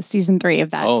out, the season 3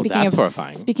 of that. Oh, that's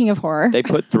horrifying. Speaking of horror. They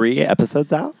put 3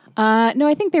 episodes out? No,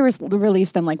 I think they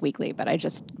released them like weekly, but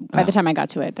by the time I got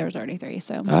to it, there was already 3.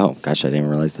 So. Oh, gosh, I didn't even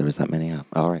realize there was that many out.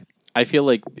 All right. I feel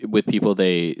like with people,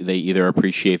 they either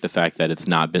appreciate the fact that it's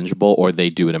not bingeable, or they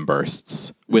do it in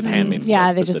bursts with Handmaid's Tale.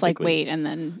 Yeah, they just like wait and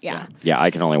then Yeah,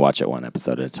 I can only watch it 1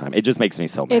 episode at a time. It just makes me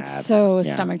so mad. It's so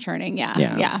stomach churning.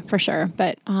 Yeah, for sure.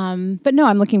 But no,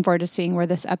 I'm looking forward to seeing where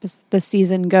this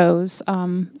season goes.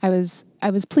 I was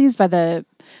pleased by the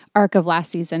arc of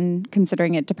last season,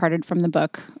 considering it departed from the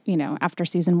book, after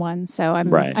season 1. So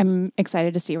I'm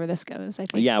excited to see where this goes, I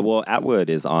think. Yeah, well, Atwood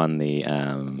is on the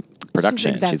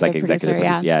production. She's like executive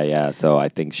producer. Yeah. So I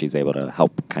think she's able to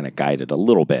help kind of guide it a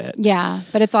little bit. Yeah,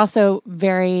 but it's also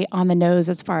very on the nose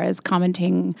as far as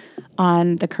commenting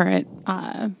on the current,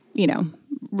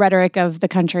 rhetoric of the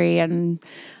country and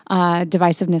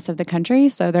divisiveness of the country.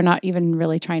 So they're not even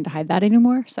really trying to hide that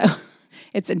anymore. So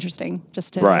it's interesting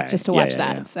just to watch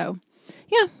that. Yeah. So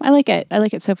yeah, I like it. I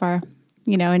like it so far.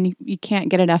 And you can't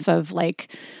get enough of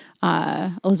like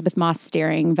Elizabeth Moss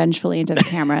staring vengefully into the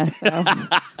camera. So.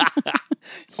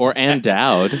 Or Ann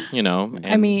Dowd,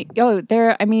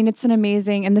 it's an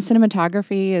amazing, and the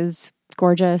cinematography is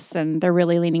gorgeous, and they're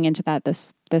really leaning into that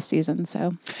this season.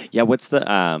 So yeah, what's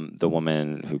the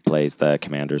woman who plays the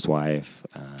commander's wife?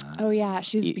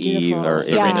 She's beautiful. Eve or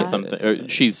Serena something. Or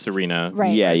she's Serena,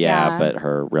 right? Yeah. But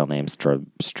her real name's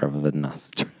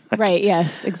Stravanas. Right.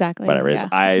 Yes. Exactly. Whatever it is,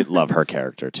 I love her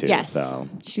character too. Yes. So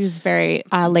she's very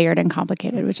layered and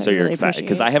complicated, which I really you're excited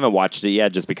because I haven't watched it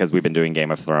yet, just because we've been doing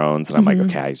Game of Thrones, and I'm like,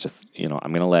 okay, I just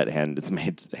I'm gonna let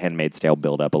Handmaid's Tale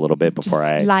build up a little bit before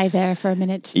I lie there for a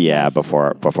minute. Yeah, yes.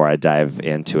 before I dive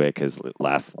into it, because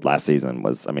last season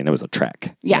was, it was a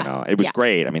trek. Yeah, it was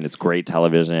great. It's great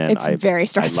television. It's very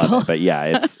stressful. I love it, but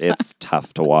yeah, it's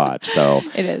tough to watch. So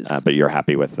it is. But you're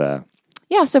happy with the.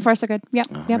 Yeah, so far so good. Yep,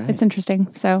 right. It's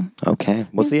interesting. So okay,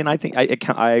 well, see, and I think I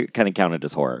kind of count it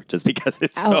as horror, just because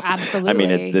it's so.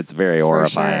 Absolutely. It's very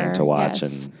horrifying to watch,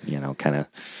 and kind of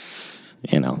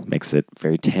makes it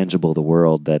very tangible, the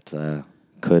world that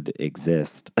could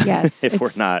exist. Yes, if we're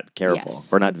not careful,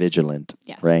 we're not vigilant.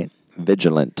 Yes. Right,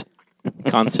 vigilant.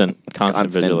 Constant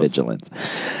vigilance.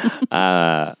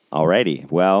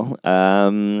 Alrighty, well.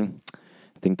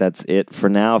 I think that's it for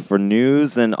now for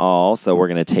news and all. So we're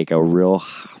going to take a real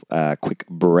quick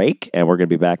break, and we're going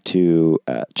to be back to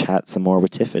chat some more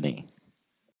with Tiffany.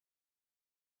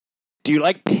 Do you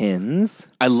like pins?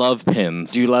 I love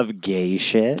pins. Do you love gay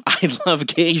shit? I love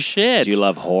gay shit. Do you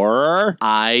love horror?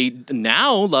 I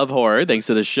now love horror, thanks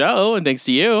to the show and thanks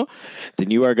to you. Then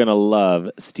you are going to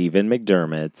love Stephen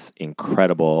McDermott's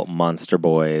incredible Monster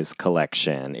Boys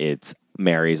collection. It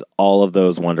marries all of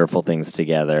those wonderful things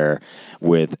together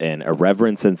with an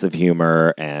irreverent sense of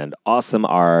humor and awesome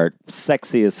art,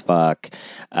 sexy as fuck.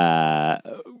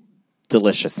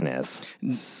 deliciousness.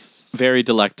 Very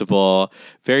delectable,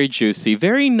 very juicy,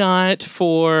 very not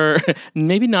for,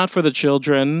 maybe not for the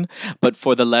children, but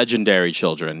for the legendary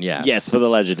children, yes. Yes, for the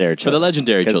legendary children. For the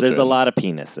legendary children. Because there's a lot of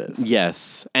penises.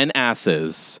 Yes, and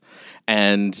asses.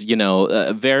 And,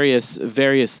 various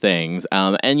things.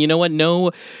 And you know what?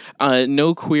 No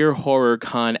queer horror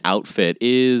con outfit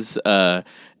is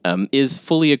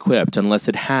fully equipped unless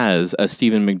it has a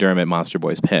Stephen McDermott Monster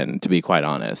Boys pin, to be quite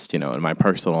honest, in my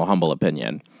personal humble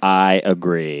opinion. I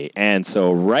agree. And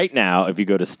so right now, if you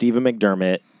go to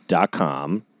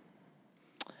StephenMcDermott.com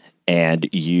and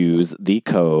use the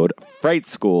code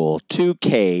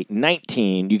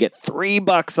FrightSchool2K19, you get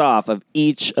 $3 off of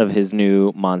each of his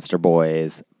new Monster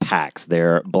Boys packs.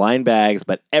 They're blind bags,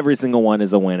 but every single one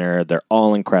is a winner. They're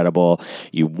all incredible.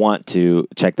 You want to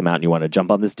check them out and you want to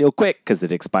jump on this deal quick because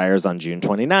it expires on June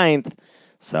 29th.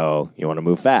 So you want to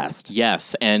move fast.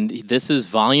 Yes, and this is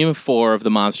volume 4 of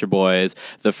the Monster Boys.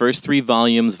 The first 3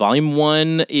 volumes. Volume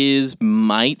 1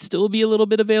 might still be a little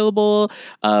bit available,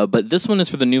 but this one is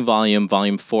for the new volume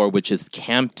 4, which is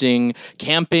camping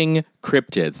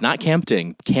cryptids, not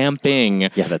camping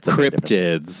that's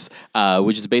cryptids,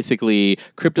 which is basically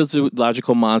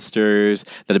cryptozoological monsters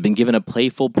that have been given a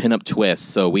playful pinup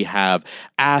twist. So we have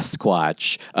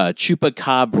Asquatch,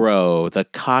 Chupacabro, the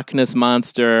Cockness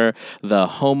monster,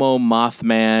 the Homo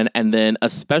Mothman, and then a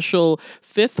special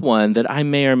 5th one that I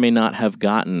may or may not have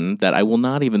gotten that I will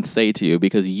not even say to you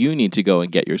because you need to go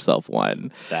and get yourself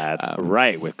one. That's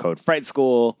right, with code Fright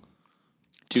School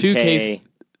 2K.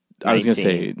 I was going to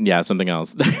say, something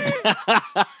else.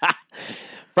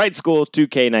 Fright School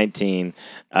 2K19,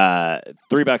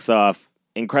 $3 off.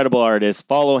 Incredible artist.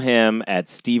 Follow him at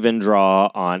Stephen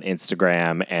Draw on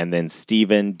Instagram, and then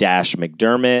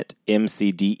Stephen-McDermott,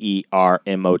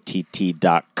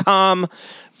 McDermott.com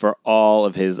for all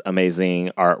of his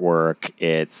amazing artwork.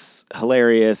 It's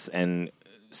hilarious and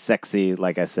sexy,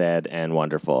 like I said, and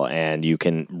wonderful. And you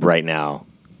can right now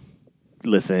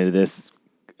listen to this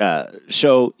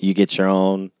show, you get your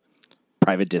own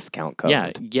private discount code.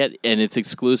 Yeah, and it's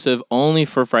exclusive only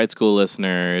for Fright School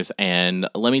listeners. And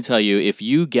let me tell you, if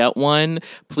you get one,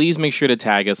 please make sure to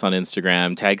tag us on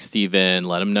Instagram. Tag Steven,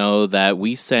 let him know that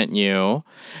we sent you.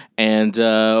 And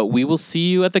we will see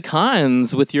you at the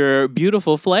cons with your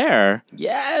beautiful flair.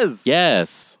 Yes!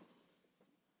 Yes.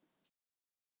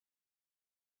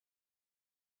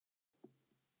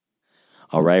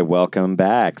 All right, welcome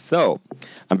back. So,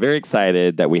 I'm very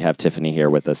excited that we have Tiffany here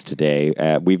with us today.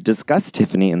 We've discussed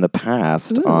Tiffany in the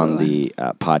past on the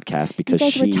podcast because you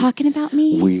guys were talking about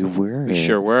me. We were. We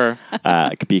sure were.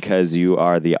 Because you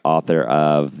are the author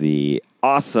of the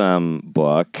awesome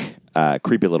book,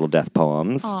 Creepy Little Death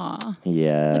Poems. Aw.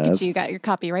 Yes. Look at you, got your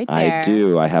copy right there. I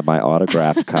do. I have my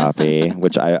autographed copy,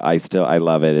 which I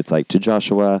love it. It's like, to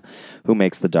Joshua, who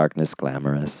makes the darkness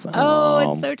glamorous.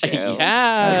 Oh, it's so true.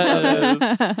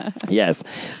 Yes.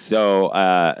 Yes. So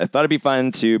I thought it'd be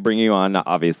fun to bring you on,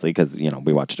 obviously, because,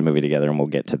 we watched a movie together and we'll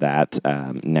get to that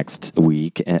next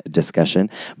week discussion.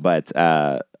 But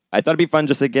I thought it'd be fun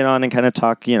just to get on and kind of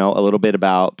talk, a little bit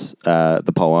about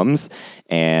the poems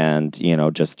and,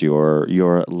 just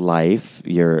your life,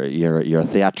 your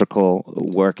theatrical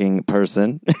working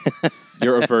person.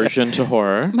 Your aversion to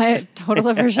horror. My total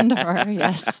aversion to horror,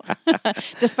 yes.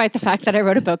 Despite the fact that I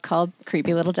wrote a book called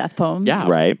Creepy Little Death Poems. Yeah.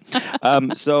 Right.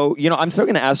 So, I'm still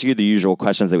going to ask you the usual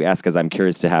questions that we ask because I'm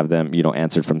curious to have them,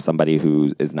 answered from somebody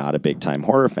who is not a big-time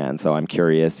horror fan. So I'm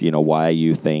curious, why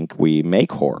you think we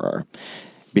make horror.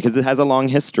 Because it has a long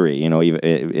history, even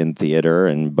in theater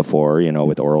and before,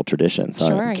 with oral tradition. So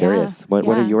sure, I'm curious. Yeah.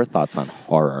 What are your thoughts on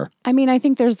horror? I mean, I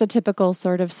think there's the typical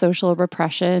sort of social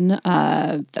repression,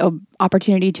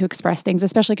 opportunity to express things,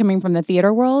 especially coming from the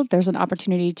theater world. There's an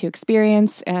opportunity to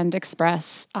experience and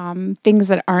express things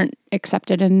that aren't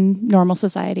accepted in normal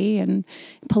society and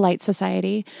polite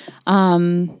society.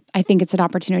 I think it's an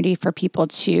opportunity for people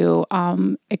to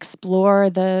explore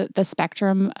the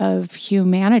spectrum of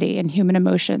humanity and human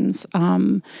emotions,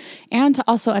 and to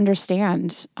also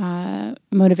understand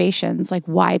motivations, like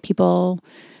why people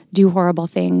do horrible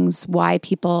things, why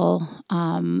people,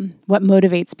 what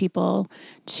motivates people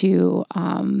to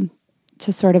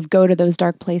sort of go to those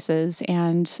dark places.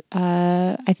 And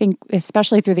I think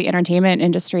especially through the entertainment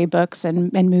industry, books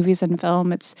and movies and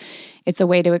film, it's a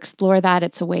way to explore that.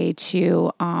 It's a way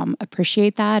to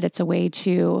appreciate that. It's a way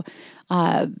to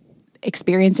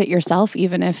experience it yourself,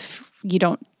 even if you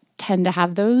don't tend to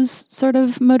have those sort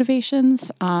of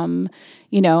motivations.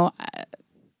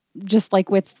 just like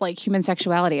with like human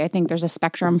sexuality, I think there's a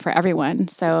spectrum for everyone.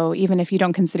 So even if you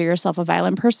don't consider yourself a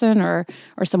violent person or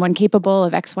someone capable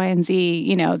of X, Y, and Z,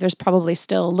 you know, there's probably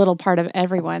still a little part of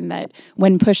everyone that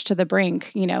when pushed to the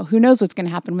brink, you know, who knows what's going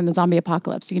to happen when the zombie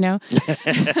apocalypse, you know?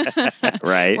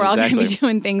 Right. We're all going to be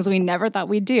doing things we never thought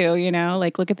we'd do, you know,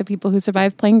 like look at the people who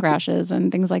survived plane crashes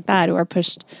and things like that who are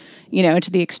pushed, you know,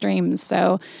 to the extremes.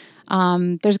 So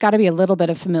there's got to be a little bit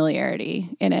of familiarity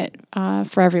in it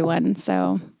for everyone.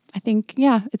 So I think,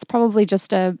 yeah, it's probably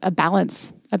just a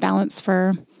balance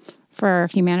for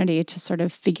humanity to sort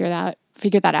of figure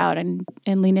that out and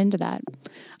lean into that.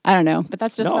 I don't know, but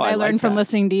that's just what I learned from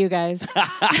listening to you guys.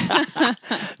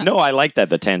 No, I like that,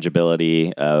 the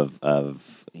tangibility of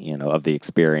the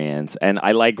experience. And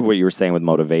I like what you were saying with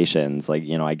motivations. Like,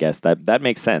 you know, I guess that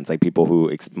makes sense. Like people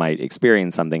who might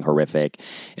experience something horrific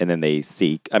and then they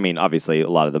seek, I mean, obviously a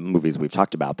lot of the movies we've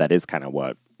talked about, that is kind of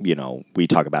what, you know, we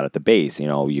talk about at the base. You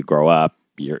know, you grow up,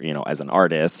 you're, you know, as an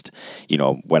artist, you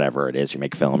know, whatever it is, you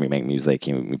make film, you make music,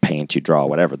 you paint, you draw,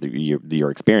 whatever,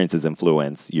 your experiences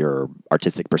influence your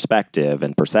artistic perspective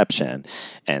and perception.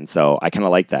 And so I kind of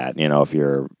like that, you know, if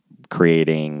you're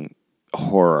creating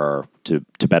horror to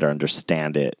better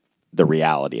understand it, the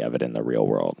reality of it in the real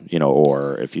world, you know,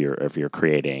 or if you're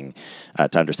creating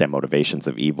to understand motivations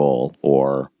of evil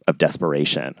or of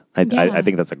desperation. I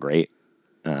think that's a great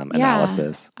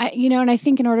analysis. And I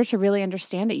think in order to really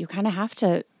understand it, you kind of have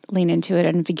to lean into it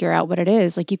and figure out what it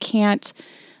is. Like you can't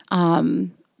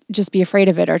just be afraid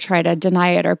of it or try to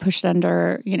deny it or push it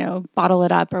under, you know, bottle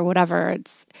it up or whatever.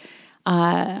 It's,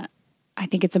 I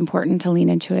think it's important to lean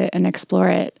into it and explore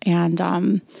it. And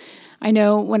I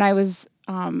know when I was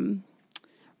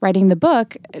writing the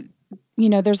book, you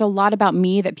know, there's a lot about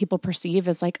me that people perceive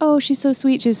as like, oh, she's so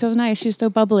sweet, she's so nice, she's so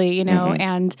bubbly, you know.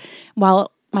 And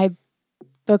while my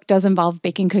book does involve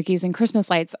baking cookies and Christmas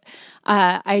lights,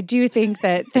 I do think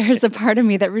that there's a part of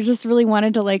me that just really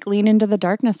wanted to like lean into the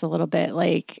darkness a little bit.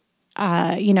 Like,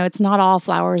 you know, it's not all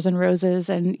flowers and roses,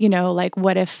 and you know, like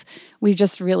what if we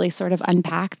just really sort of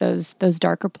unpack those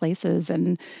darker places,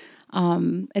 and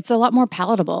it's a lot more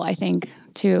palatable, I think,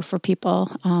 too, for people,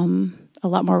 a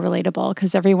lot more relatable,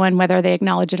 because everyone, whether they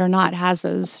acknowledge it or not, has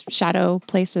those shadow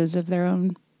places of their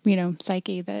own, you know,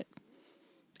 psyche that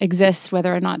exist,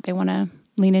 whether or not they want to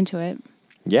lean into it.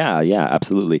 Yeah,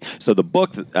 absolutely. So the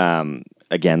book,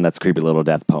 again, that's Creepy Little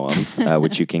Death Poems,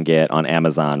 which you can get on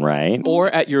Amazon, right?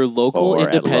 Or at your local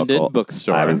independent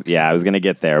bookstore. I was going to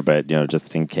get there, but you know,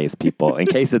 just in case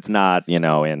it's not, you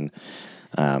know, in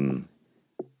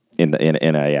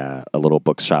a little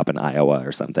bookshop in Iowa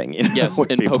or something. You know, yes,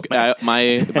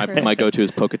 my go-to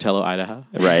is Pocatello, Idaho.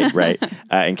 Right.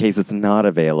 In case it's not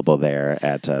available there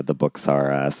at the Books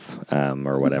R Us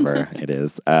or whatever it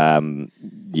is,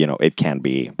 you know, it can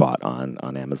be bought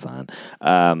on Amazon.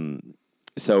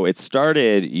 So it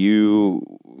started.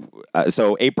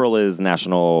 So April is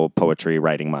National Poetry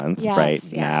Writing Month, right?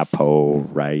 Yes.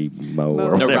 NaPoWriMo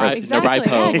or whatever.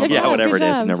 Naripo. Yeah, whatever it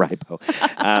is,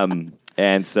 Naripo.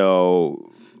 And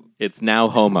so it's now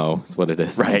homo is what it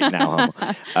is. Right, now homo.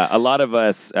 A lot of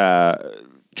us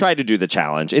try to do the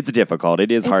challenge. It's difficult.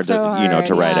 It is hard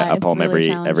to write a poem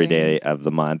really every day of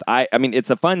the month. I mean, it's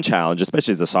a fun challenge,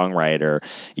 especially as a songwriter,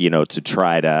 you know, to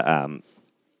try to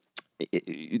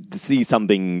see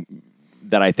something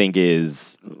that I think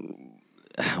is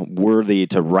worthy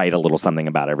to write a little something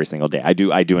about every single day. I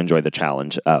do enjoy the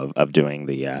challenge of doing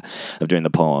the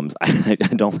poems. I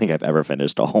don't think I've ever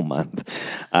finished a whole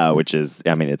month, which is,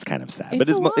 I mean, it's kind of sad, but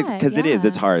it's because it is.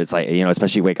 It's hard. It's like, you know,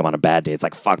 especially you wake up on a bad day. It's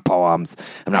like, fuck poems.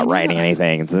 I'm not writing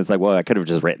anything. And it's like, well, I could have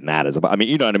just written that as a. I mean,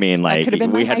 you know what I mean? Like, could have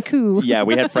been my haiku. Yeah,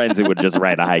 we had friends who would just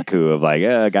write a haiku of like,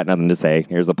 I got nothing to say.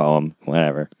 Here's a poem,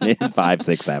 whatever. 5,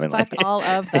 6, 7. Fuck all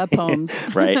of the poems.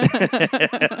 Right.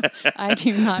 I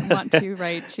do not want to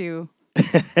write to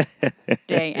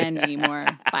day end anymore.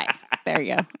 Bye. There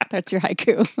you go. That's your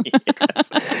haiku.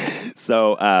 Yes.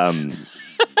 So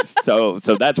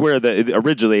that's where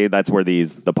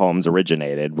the poems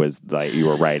originated, was like you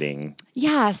were writing.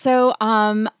 Yeah. So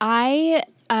I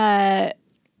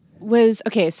was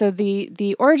okay. So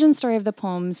the origin story of the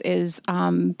poems is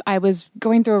I was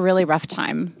going through a really rough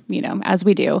time, you know, as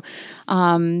we do.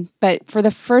 But for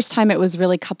the first time, it was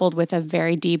really coupled with a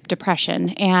very deep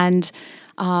depression, and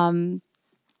it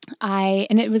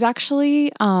was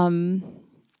actually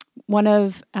one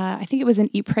of I think it was in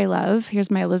Eat, Pray, Love. Here's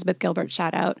my Elizabeth Gilbert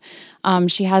shout out.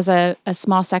 She has a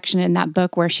small section in that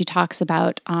book where she talks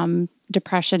about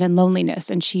depression and loneliness,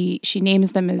 and she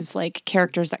names them as like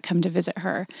characters that come to visit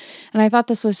her. And I thought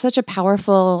this was such a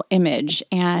powerful image.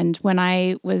 And when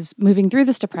I was moving through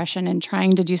this depression and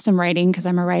trying to do some writing, because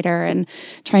I'm a writer, and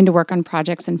trying to work on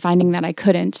projects and finding that I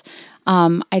couldn't,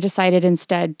 I decided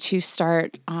instead to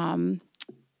start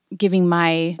giving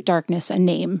my darkness a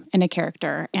name and a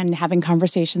character and having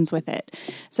conversations with it.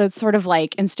 So it's sort of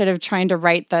like, instead of trying to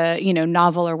write the,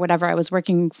 novel or whatever I was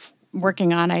working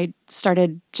on, I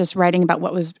started just writing about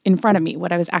what was in front of me,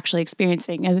 what I was actually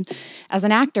experiencing. And as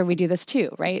an actor, we do this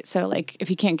too, right? So like, if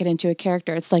you can't get into a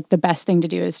character, it's like the best thing to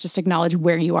do is just acknowledge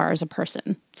where you are as a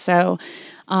person. So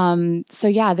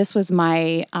yeah, this was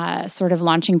my sort of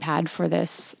launching pad for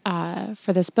this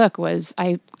book. Was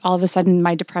all of a sudden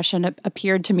my depression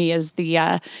appeared to me as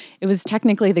it was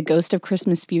technically the ghost of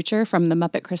Christmas Future from the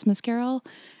Muppet Christmas Carol.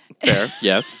 Fair,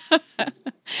 yes.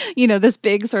 This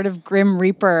big sort of Grim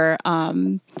Reaper,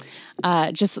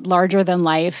 just larger than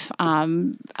life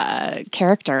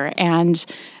character. And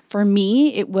for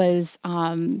me, it was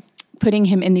putting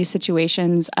him in these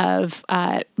situations of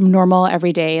normal,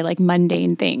 everyday, like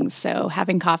mundane things. So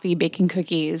having coffee, baking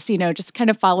cookies, just kind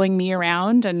of following me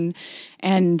around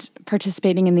and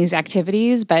participating in these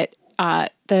activities. But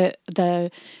the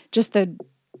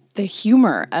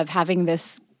humor of having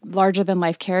this larger than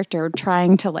life character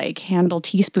trying to like handle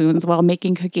teaspoons while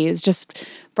making cookies just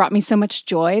brought me so much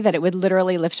joy that it would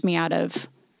literally lift me out of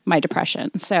my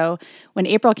depression. So when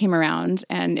April came around,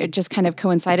 and it just kind of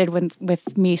coincided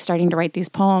with me starting to write these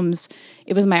poems,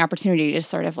 it was my opportunity to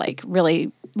sort of like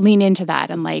really lean into that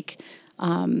and like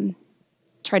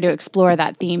try to explore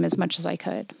that theme as much as I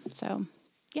could. So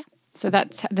yeah,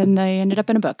 then they ended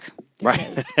up in a book.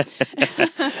 Right.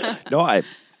 No, I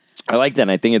like that.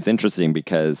 And I think it's interesting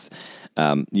because,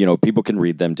 people can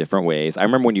read them different ways. I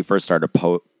remember when you first started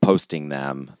posting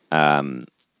them,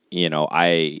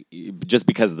 I, just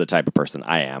because of the type of person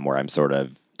I am, where I'm sort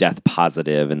of death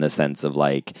positive in the sense of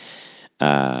like,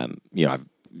 I've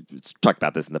talked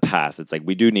about this in the past. It's like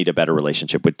we do need a better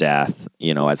relationship with death,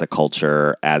 as a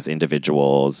culture, as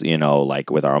individuals, like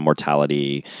with our own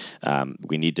mortality.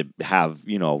 We need to have,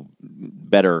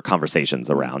 better conversations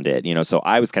around it, So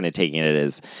I was kind of taking it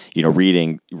as,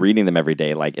 reading them every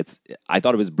day. Like I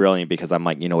thought it was brilliant because I'm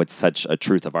like, it's such a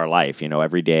truth of our life.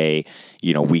 Every day,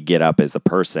 we get up as a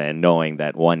person knowing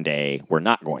that one day we're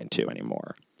not going to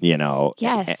anymore.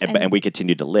 Yes, and we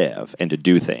continue to live and to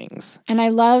do things. And I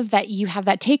love that you have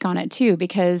that take on it too,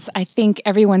 because I think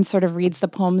everyone sort of reads the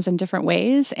poems in different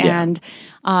ways. And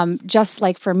just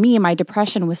like for me, my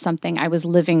depression was something I was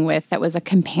living with that was a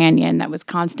companion that was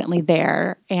constantly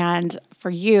there. And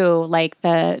for you, like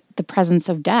the presence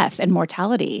of death and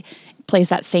mortality plays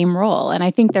that same role. And I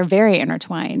think they're very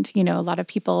intertwined. A lot of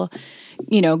people,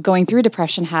 going through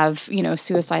depression have,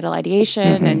 suicidal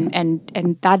ideation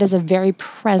and that is a very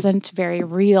present, very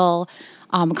real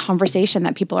conversation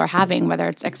that people are having, whether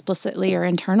it's explicitly or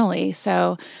internally.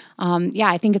 So,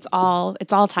 I think it's all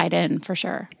tied in for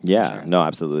sure. Yeah, for sure. No,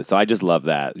 absolutely. So I just love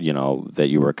that, that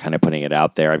you were kind of putting it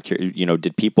out there. I'm curious,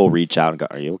 did people reach out and go,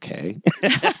 "Are you okay?"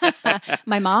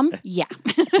 My mom? Yeah.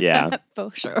 Yeah.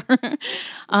 For sure.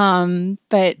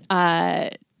 But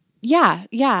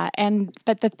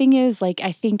the thing is, like,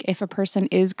 I think if a person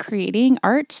is creating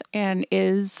art and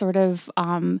is sort of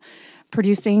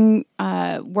producing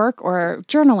work or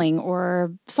journaling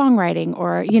or songwriting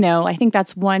or, I think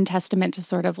that's one testament to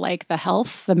sort of like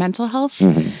the mental health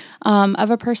of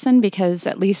a person, because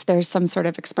at least there's some sort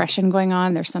of expression going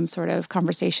on. There's some sort of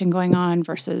conversation going on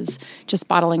versus just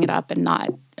bottling it up and not,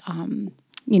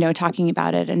 talking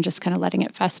about it and just kind of letting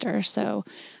it fester. So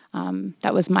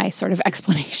that was my sort of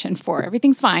explanation for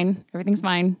everything's fine,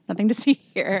 nothing to see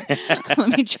here. Let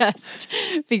me just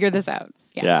figure this out.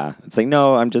 Yeah. It's like,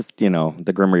 no, I'm just,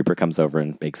 the Grim Reaper comes over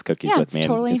and bakes cookies with me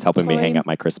and it's helping me hang up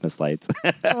my Christmas lights.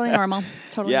 Totally normal.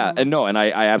 Totally normal. And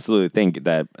I absolutely think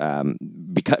that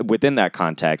because within that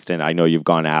context, and I know you've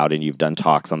gone out and you've done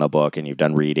talks on the book and you've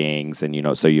done readings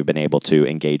and, so you've been able to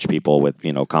engage people with,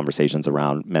 conversations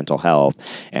around mental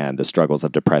health and the struggles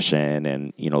of depression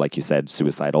and, like you said,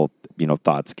 suicidal,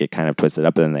 thoughts get kind of twisted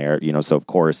up in there, so of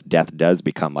course death does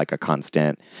become like a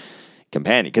constant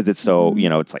companion because it's so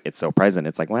it's so present.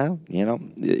 It's like, well,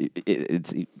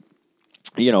 it's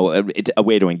a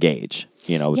way to engage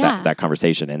that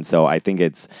conversation. And so I think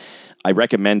I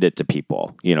recommend it to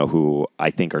people who I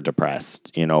think are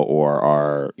depressed or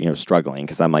are struggling,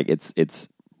 because I'm like, it's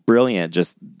brilliant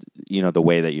just the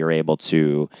way that you're able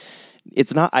to,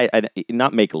 it's not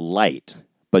not make light,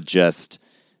 but just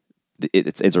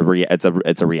it's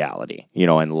a reality,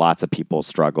 and lots of people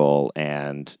struggle,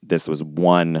 and this was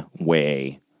one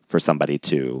way for somebody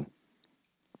to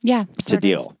to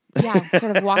deal.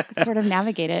 Sort of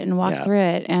navigate it and walk through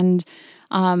it. And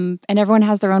everyone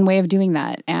has their own way of doing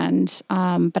that. And,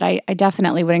 but I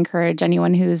definitely would encourage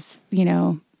anyone who's,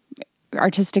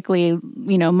 artistically,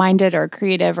 minded or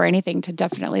creative or anything to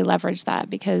definitely leverage that,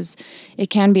 because it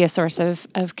can be a source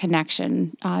of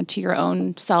connection, to your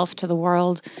own self, to the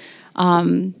world.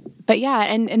 But yeah,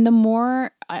 and the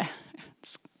more,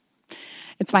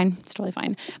 it's fine. It's totally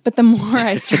fine. But the more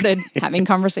I started having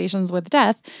conversations with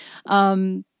death,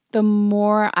 the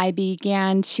more I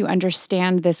began to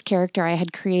understand this character I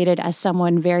had created as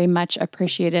someone very much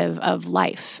appreciative of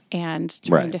life and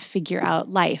trying to figure out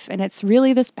life. And it's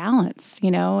really this balance,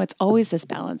 it's always this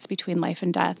balance between life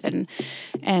and death.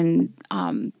 And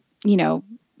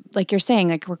like you're saying,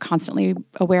 like we're constantly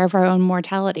aware of our own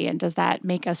mortality. And does that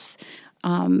make us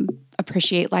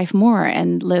appreciate life more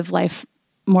and live life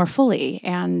more fully?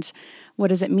 And what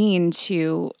does it mean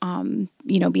to,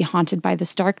 be haunted by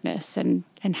this darkness, and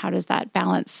how does that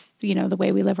balance, the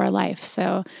way we live our life?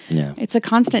 So it's a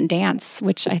constant dance,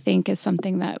 which I think is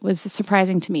something that was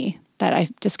surprising to me that I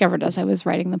discovered as I was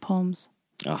writing the poems.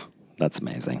 Oh, that's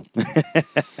amazing.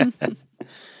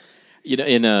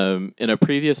 In a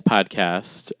previous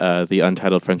podcast, the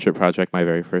Untitled Friendship Project, my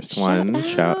very first one,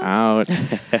 shout out.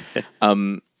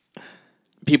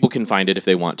 People can find it if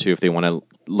they want to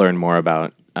learn more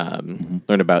about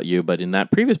learn about you. But in that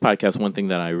previous podcast, one thing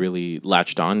that I really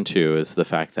latched on to is the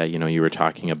fact that, you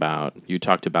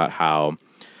talked about how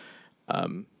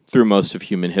through most of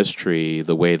human history,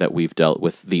 the way that we've dealt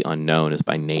with the unknown is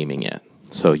by naming it.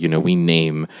 So, we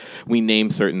name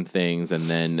certain things, and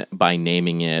then by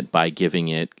naming it, by giving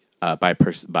it, by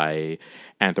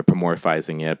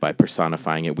anthropomorphizing it, by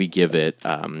personifying it, we give it,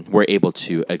 we're able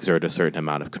to exert a certain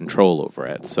amount of control over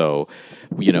it. So,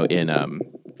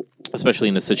 especially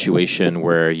in a situation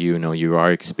where you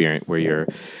are where you're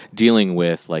dealing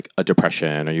with like a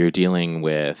depression, or you're dealing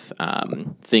with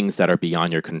things that are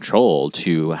beyond your control,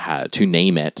 to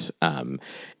name it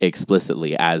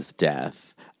explicitly as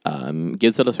death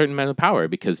gives it a certain amount of power,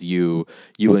 because you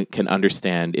can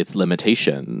understand its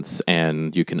limitations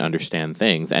and you can understand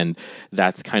things, and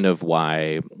that's kind of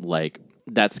why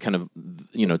that's kind of,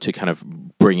 to kind of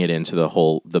bring it into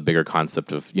the bigger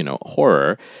concept of,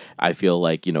 horror. I feel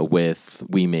like,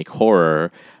 we make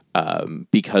horror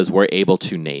because we're able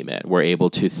to name it. We're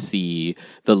able to see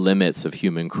the limits of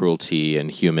human cruelty and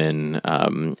human,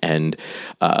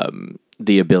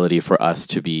 the ability for us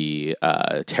to be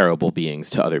terrible beings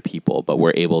to other people, but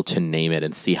we're able to name it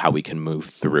and see how we can move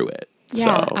through it.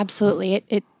 Yeah, absolutely.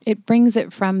 It brings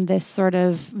it from this sort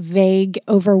of vague,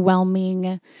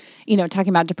 overwhelming, talking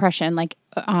about depression, like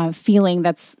feeling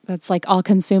that's like all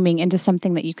consuming, into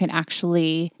something that you can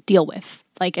actually deal with.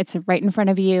 Like it's right in front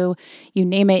of you, you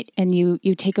name it, and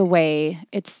you take away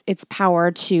its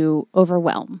power to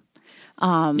overwhelm.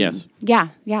 Yes. Yeah.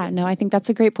 No, I think that's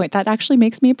a great point. That actually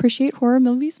makes me appreciate horror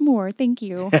movies more. Thank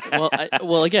you.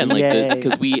 Again,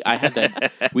 because we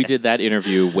did that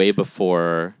interview way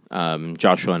before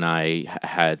Joshua and I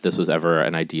had this was ever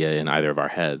an idea in either of our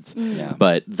heads. Yeah.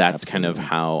 But that's kind of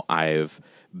how I've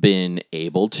been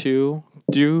able to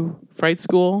do Fright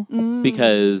School,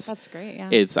 because that's great.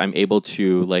 Yeah. I'm able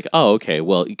to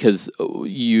because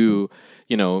you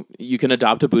can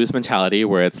adopt a Buddhist mentality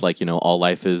where it's like, all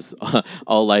life is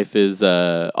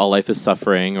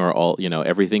suffering, or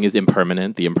everything is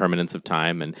impermanent, the impermanence of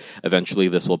time, and eventually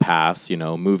this will pass.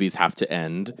 Movies have to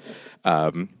end,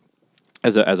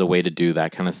 as a way to do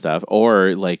that kind of stuff,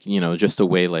 or just a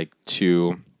way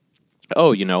to.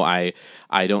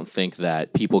 I don't think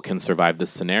that people can survive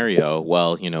this scenario.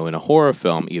 Well, in a horror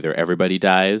film, either everybody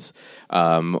dies,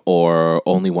 or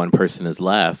only one person is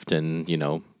left, and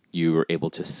you were able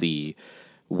to see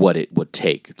what it would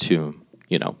take to,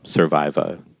 survive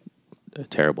a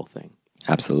terrible thing.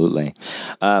 Absolutely.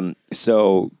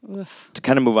 So to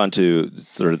kind of move on to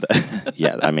sort of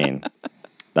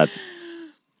that's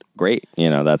great.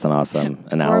 That's an awesome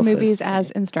analysis. Horror movies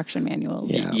as instruction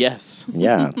manuals. Yeah. Yes.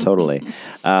 Yeah, totally.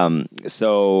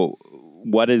 So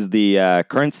what is the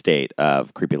current state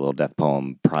of Creepy Little Death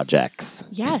Poem projects?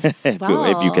 Yes.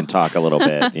 If you can talk a little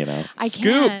bit, I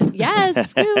Scoop. can.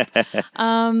 Yes, scoop.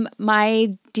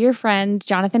 My dear friend,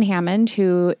 Jonathan Hammond,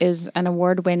 who is an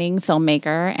award-winning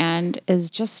filmmaker and is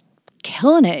just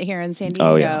killing it here in San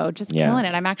Diego. Oh, yeah. Just Yeah. killing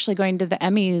it. I'm actually going to the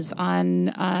Emmys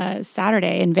on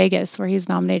Saturday in Vegas, where he's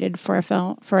nominated for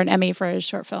an Emmy for his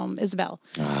short film Isabel.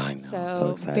 Oh, I know. So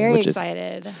excited. very Which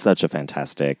excited. Is such a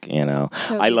fantastic,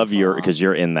 So I love beautiful. because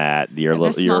you're in that. You're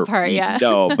The small part, yeah.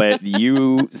 No, but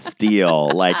you steal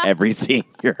like every scene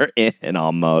you're in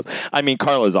almost. I mean,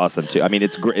 Carla's awesome too. I mean,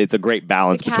 it's a great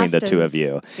balance between the cast two is of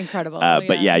you. Incredible.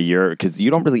 But yeah, because you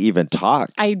don't really even talk.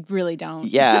 I really don't.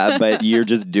 Yeah, but you're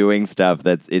just doing stuff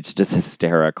it's just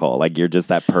hysterical. Like you're just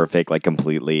that perfect, like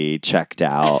completely checked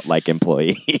out, like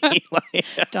employee.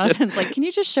 Jonathan's like, can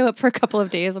you just show up for a couple of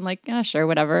days? I'm like, yeah, sure,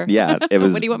 whatever. Yeah, it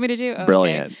was What do you want me to do? Oh,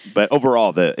 brilliant. okay. But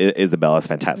overall, the Isabella is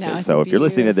fantastic. No, it's so a if you're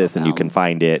listening to this and you beautiful can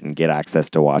find it and get access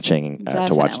to watching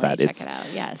to watch that, Definitely it's check it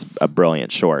out. Yes. a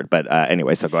brilliant short. But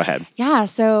anyway, so go ahead. Yeah,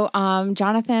 so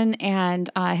Jonathan and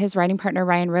his writing partner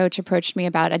Ryan Roach approached me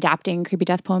about adapting Creepy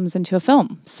Death Poems into a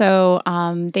film. So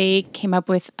they came up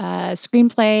with a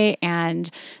screenplay, and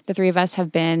the three of us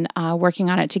have been working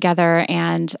on it together.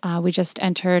 And we just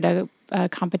entered a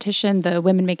competition, the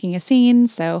Women Making a Scene.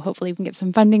 So hopefully we can get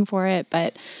some funding for it.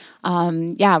 But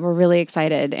yeah, we're really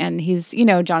excited. And he's,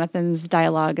 Jonathan's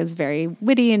dialogue is very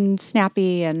witty and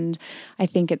snappy. And I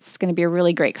think it's going to be a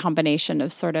really great combination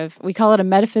of sort of, we call it a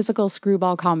metaphysical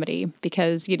screwball comedy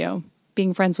because,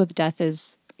 being friends with death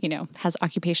is, has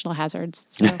occupational hazards.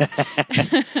 So.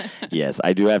 Yes,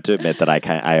 I do have to admit that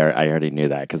I already knew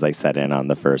that because I sat in on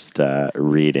the first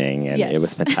reading and Yes. it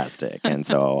was fantastic. And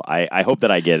so I hope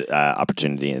that I get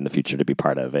opportunity in the future to be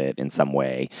part of it in some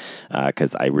way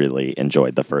because I really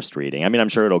enjoyed the first reading. I mean, I'm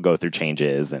sure it'll go through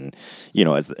changes and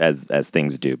as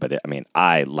things do. But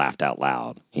I laughed out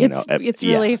loud. It's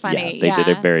really funny. They did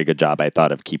a Yeah. very good job, I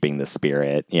thought, of keeping the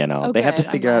spirit. They have to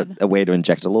good. figure out I'm a way to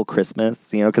inject a little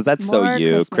Christmas. Because that's so More you.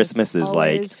 Christmas. Christmas is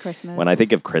Always like Christmas. when I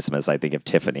think of Christmas, I think of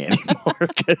Tiffany anymore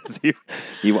because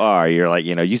you're like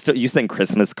you send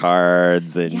Christmas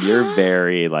cards and you're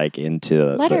very like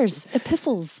into Letters,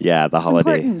 epistles. the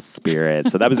holiday important. spirit.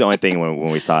 So that was the only thing when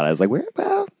we saw it. I was like,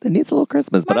 it needs a little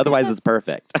Christmas, but otherwise Christmas. it's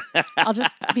perfect. I'll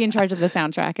just be in charge of the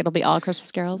soundtrack. It'll be all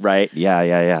Christmas carols. Right?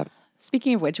 Yeah.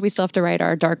 Speaking of which, we still have to write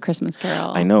our dark Christmas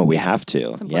carol. I know we Yes, have to.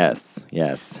 it's important.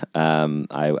 Yes.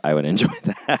 I would enjoy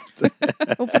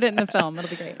that. We'll put it in the film. It'll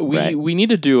be great. We need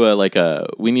to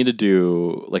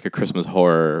do a Christmas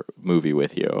horror movie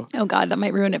with you. Oh God, that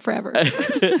might ruin it forever.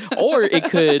 Or it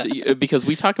could, because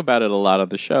we talk about it a lot on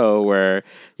the show where,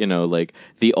 like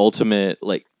the ultimate,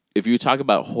 like, if you talk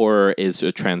about horror is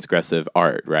a transgressive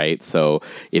art, right? So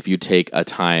if you take a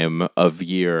time of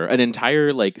year, an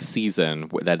entire like season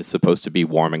that is supposed to be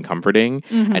warm and comforting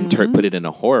and put it in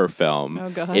a horror film, Oh,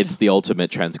 God. it's the ultimate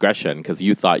transgression because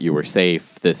you thought you were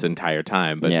safe this entire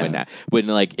time. But when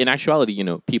like in actuality,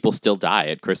 people still die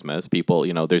at Christmas. People,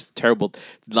 there's terrible,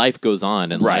 life goes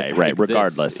on and life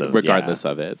exists regardless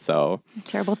of it. So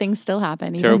Terrible things still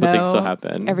happen. Terrible even things still though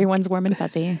happen. Everyone's warm and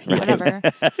fuzzy. Whatever.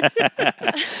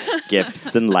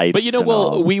 Gifts and lights. But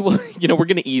we will. We're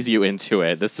going to ease you into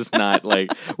it. This is not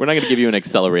like we're not going to give you an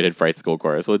accelerated fright school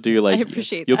course. We'll do like I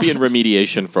appreciate you'll that. be in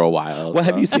remediation for a while. Well,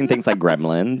 have you seen things like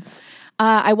Gremlins?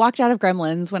 I walked out of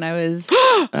Gremlins when I was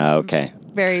Okay.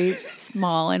 very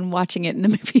small and watching it in the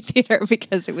movie theater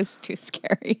because it was too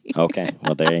scary. Okay.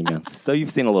 Well, there you go. So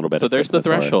you've seen a little bit. So of there's the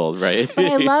Christmas horror. threshold, right? But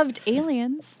I loved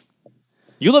Aliens.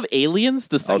 You love Aliens,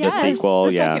 the Oh, second. the Yes, sequel.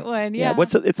 the yeah. second one, yeah.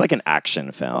 It's like an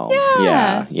action film.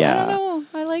 Yeah. Yeah. I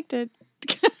don't know. I liked it.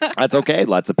 That's okay.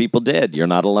 Lots of people did. You're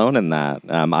not alone in that.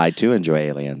 I too enjoy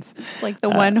Aliens. It's like the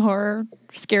one horror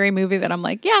scary movie that I'm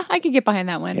like, yeah, I could get behind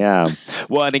that one. Yeah.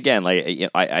 Well, and again, like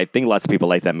I think lots of people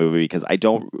like that movie because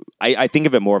I think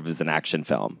of it more of as an action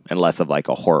film and less of like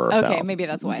a horror film. Okay, maybe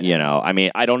that's why. then. I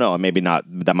mean, I don't know. Maybe not.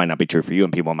 That might not be true for you,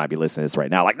 and people might be listening to this right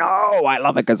now, like, no, I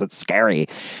love it because it's scary.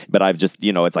 But I've just,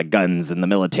 it's like guns in the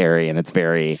military, and it's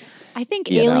very. I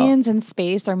think You know. aliens in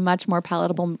space are much more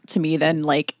palatable to me than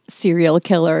like serial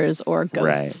killers or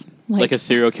ghosts. Like a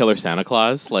serial killer Santa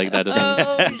Claus, like that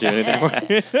doesn't do anything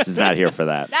for you. She's not here for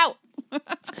that. No.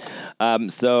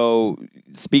 So,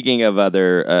 speaking of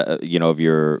other, of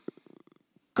your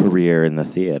career in the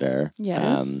theater,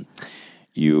 Yes.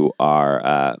 you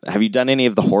are. Have you done any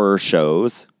of the horror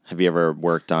shows? Have you ever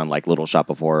worked on like Little Shop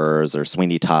of Horrors or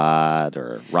Sweeney Todd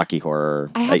or Rocky Horror?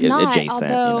 I have like, not,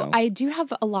 adjacent, although I do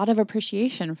have a lot of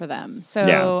appreciation for them. So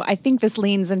Yeah. I think this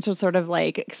leans into sort of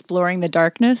like exploring the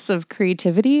darkness of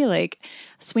creativity. Like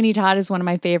Sweeney Todd is one of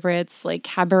my favorites, like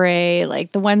Cabaret,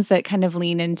 like the ones that kind of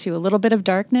lean into a little bit of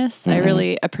darkness. I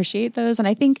really appreciate those. And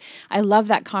I think I love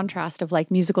that contrast of like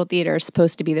musical theater is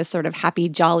supposed to be this sort of happy,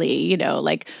 jolly,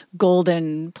 like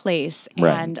golden place.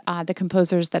 Right. And the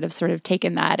composers that have sort of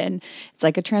taken that and it's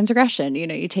like a transgression.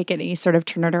 You take it and you sort of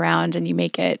turn it around and you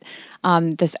make it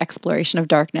this exploration of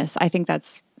darkness. I think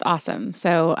that's awesome.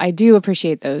 So I do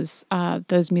appreciate those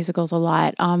musicals a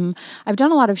lot. I've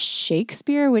done a lot of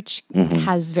Shakespeare, which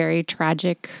has very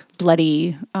tragic,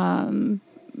 bloody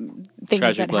things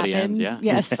Tragic that bloody happen. ends, yeah.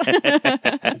 Yes.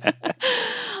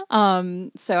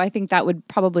 So I think that would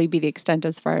probably be the extent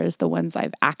as far as the ones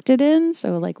I've acted in.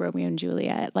 So like Romeo and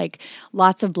Juliet, like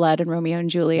lots of blood in Romeo and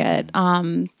Juliet.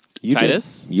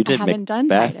 Titus? You did I haven't done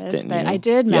Macbeth, Titus, didn't but you? I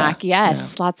did Mac. Yeah.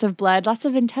 Yes, lots of blood, lots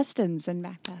of intestines in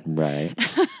Macbeth. Right.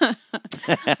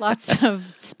 Lots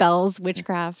of spells,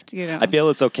 witchcraft. I feel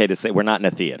it's okay to say we're not in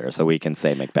a theater, so we can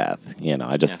say Macbeth. Joe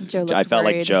looked I felt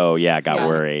like worried. Joe, got Yeah.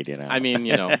 worried. I mean,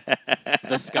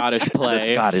 the Scottish play.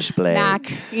 the Scottish play. Mac.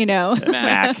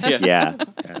 Mac. Yeah.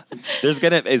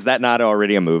 Is that not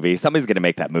already a movie? Somebody's gonna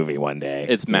make that movie one day.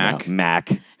 It's Mac. Mac.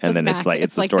 And Just then Mac. it's like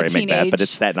It's the like story the of Macbeth, but teenage- it's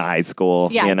set in high school.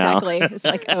 Yeah, you know? exactly. It's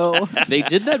like, oh, They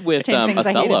did that with 10 things I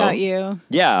hate Othello. about you.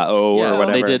 Yeah, or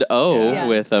whatever. They did Yeah.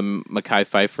 with Mackay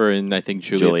Pfeiffer and I think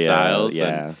Julia, Stiles.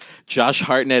 yeah. And Josh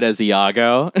Hartnett as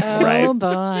Iago. Right. Oh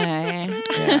boy.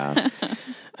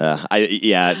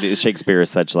 Yeah. Shakespeare is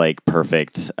such like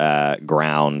perfect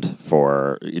ground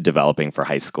for developing for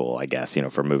high school, I guess,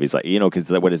 for movies like,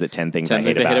 because what is it, 10 Things 10 I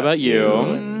Things Hate I Hate About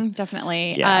You.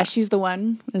 Definitely. Yeah. She's the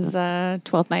one is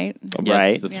 12th Night. Yes,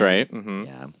 Right? that's Yeah. right. hmm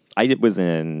Yeah. I was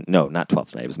not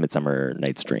 12th Night, it was Midsummer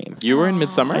Night's Dream. You were in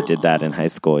Midsummer? I did that in high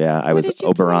school, yeah. I was did you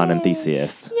Oberon and play?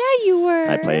 Theseus. Yeah, you were.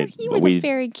 I played, You but were we the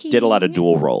fairy king. did a lot of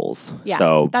dual roles. Yeah,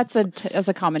 So that's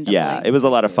a common. yeah, doubling. it was a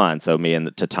lot of fun. So me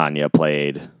and Titania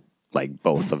played like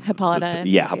both of Hippolyta and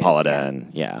yeah, Theseus, Hippolyta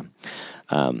yeah.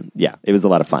 and it was a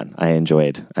lot of fun. I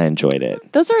enjoyed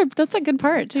it. That's a good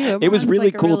part too. It was Oberon's really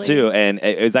like a cool too, and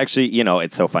it was actually,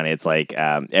 it's so funny. It's like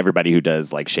everybody who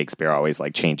does like Shakespeare always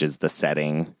like changes the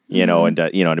setting, and you know what I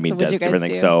mean, So what'd you does guys different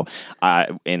things. do?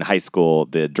 So in high school,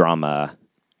 the drama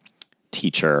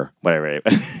teacher, whatever,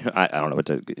 I don't know what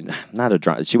to, not a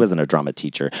drama. She wasn't a drama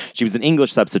teacher. She was an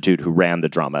English substitute who ran the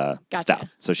drama Gotcha.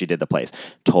 stuff. So she did the plays.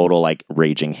 Total like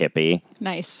raging hippie.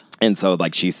 Nice. And so,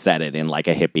 like, she set it in, like,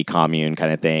 a hippie commune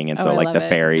kind of thing. And so, I like, love the it.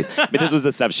 fairies. But this was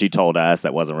the stuff she told us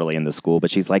that wasn't really in the school. But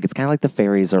she's like, it's kind of like the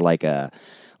fairies are like an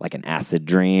acid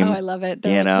dream. Oh, I love it.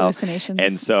 They're like hallucinations.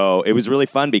 And so it was really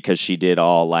fun because she did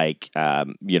all, like,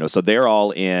 so they're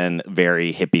all in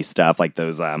very hippie stuff. Like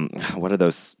those, what are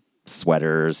those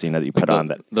sweaters, that you put on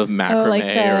that. The macrame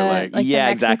the or the Yeah,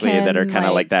 exactly. That are Mexican, kind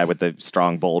of like that with the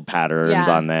strong, bold patterns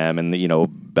Yeah. on them, and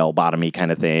bell-bottomy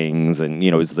kind of things, and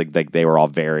it was like they were all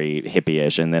very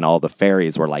hippie-ish, and then all the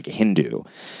fairies were like Hindu,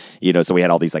 so we had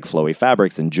all these like flowy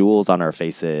fabrics and jewels on our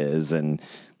faces, and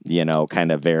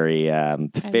kind of very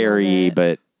fairy, it.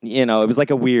 but it was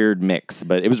like a weird mix,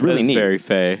 but it was really That's neat. very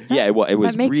fey. Yeah, it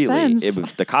was makes really.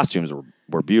 sense. The costumes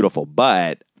were beautiful,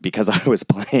 but because I was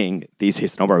playing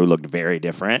Theseus Snowbar, who looked very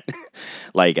different.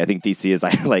 Like I think Theseus,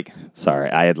 I had like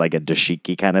a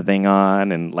dashiki kind of thing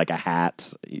on and like a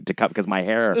hat to cut because my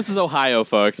hair. This is Ohio,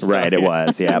 folks. Right, it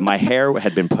was. Yeah, my hair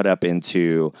had been put up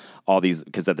into all these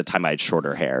because at the time I had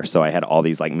shorter hair, so I had all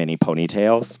these like mini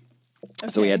ponytails.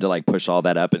 So we had to like push all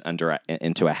that up and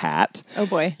into a hat. Oh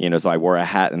boy. So I wore a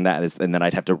hat and then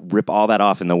I'd have to rip all that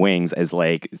off in the wings as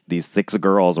like these 6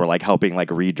 girls were like helping like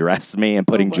redress me and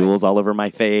putting jewels all over my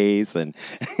face and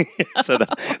so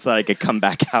that I could come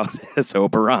back out as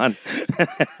Oberon.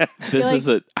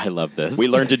 I love this. We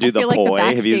learned to do the feel like the poi.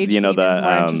 Have you backstage scene is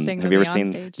more interesting have than you ever the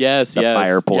seen onstage. Yes, the yes.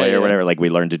 fire poi Yeah, or yeah. whatever? Like we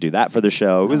learned to do that for the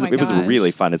show. my It was gosh.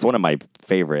 really fun. It's one of my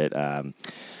favorite That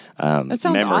sounds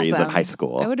memories awesome. of high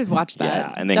school. I would have watched that.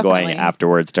 Yeah, and then Definitely. going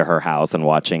afterwards to her house and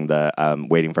watching the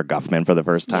Waiting for Guffman for the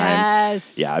first time.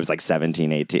 Yes. Yeah, I was like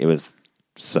 17, 18. It was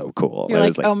so cool. You're It like,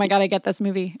 was oh my god, I get this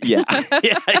movie. yeah,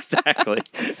 yeah, exactly.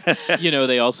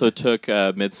 They also took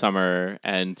Midsummer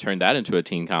and turned that into a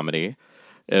teen comedy.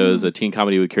 It was a teen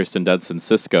comedy with Kirsten Dunst and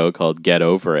Cisco called Get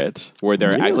Over It, where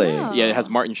they're Really? it has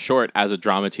Martin Short as a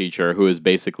drama teacher who is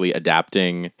basically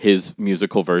adapting his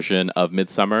musical version of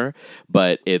Midsummer,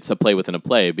 but it's a play within a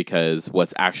play because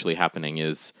what's actually happening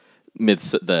is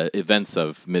the events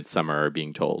of Midsummer are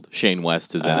being told. Shane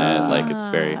West is in it, like it's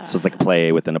very So it's like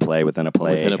play within a play within a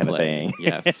play within a kind play. of thing.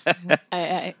 Yes,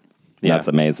 I Yeah. That's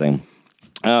amazing.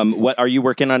 What are you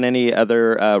working on? Any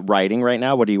other writing right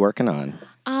now? What are you working on?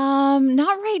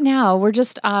 not right now. We're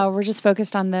just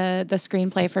focused on the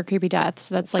screenplay for Creepy Death.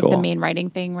 So that's like the Cool. main writing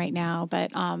thing right now.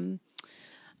 But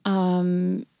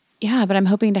yeah, but I'm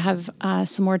hoping to have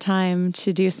some more time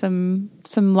to do some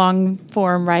long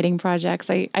form writing projects.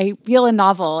 I feel a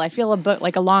novel. I feel a book,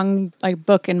 like a long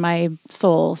book in my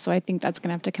soul. So I think that's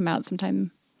gonna have to come out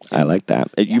sometime I like that.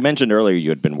 You mentioned earlier you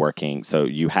had been working, so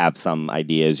you have some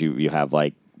ideas. You have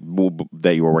like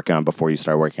that you were working on before you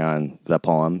started working on the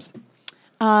poems.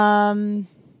 I don't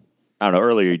know.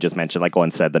 Earlier you just mentioned like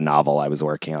one said the novel I was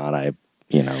working on.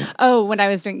 Oh, when I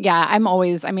was doing, I'm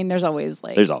always, there's always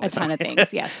like a ton of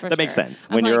things. Yes, for that makes sense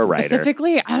when you're a writer.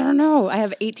 Specifically, I don't know. I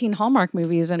have 18 Hallmark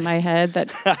movies in my head that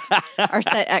are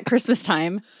set at Christmas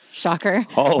time. Shocker.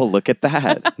 Oh, look at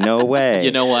that. No way.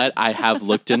 You know what? I have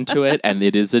looked into it, and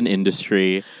it is an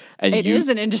industry. And it is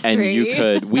an industry.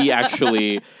 And we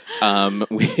actually, he's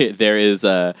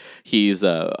a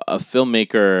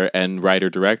filmmaker and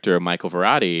writer-director, Michael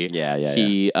Verratti.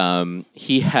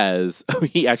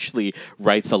 He actually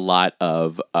writes a lot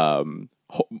of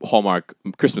Hallmark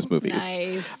Christmas movies.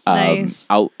 Nice.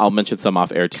 I'll mention some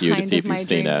off air to you to see if you've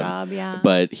seen them. Job,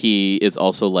 But he is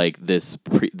also like this.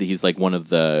 He's like one of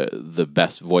the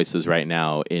best voices right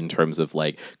now in terms of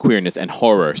like queerness and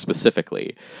horror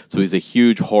specifically. So he's a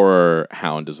huge horror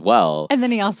hound as well. And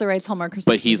then he also writes Hallmark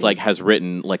Christmas. But he's movies. has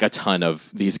written like a ton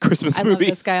of these Christmas I movies. love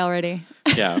this guy already.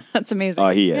 Yeah, that's amazing. Oh,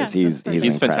 he is. He's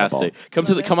fantastic. Come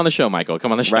on the show, Michael.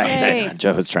 Come on the show. Right. Hey.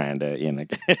 Joe's trying to,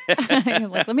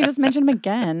 like, let me just mention him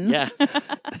again. Yeah.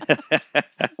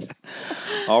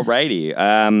 Alrighty.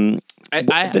 I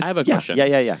have a question.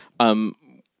 Yeah.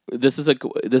 This is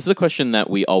a question that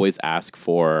we always ask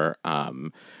for.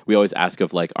 We always ask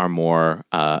of like our more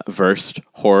versed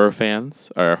horror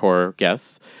fans or horror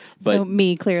guests. But, so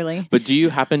me, clearly. But do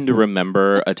you happen to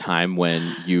remember a time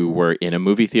when you were in a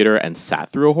movie theater and sat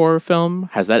through a horror film?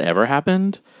 Has that ever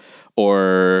happened?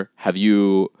 Or have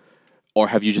you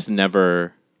just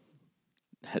never?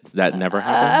 Has that never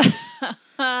happened?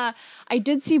 I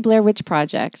did see Blair Witch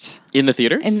Project in the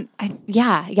theaters, and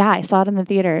I saw it in the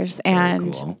theaters,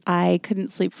 and cool. I couldn't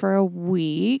sleep for a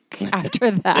week after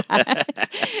that,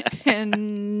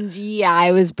 and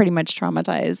I was pretty much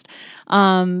traumatized.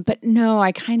 But no,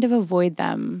 I kind of avoid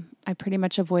them. I pretty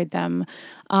much avoid them.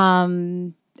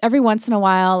 Every once in a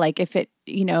while, like if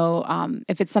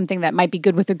it's something that might be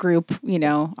good with a group,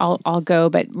 I'll go,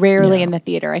 but rarely in the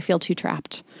theater. I feel too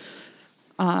trapped.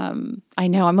 I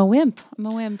know I'm a wimp.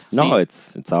 No,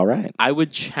 it's all right. I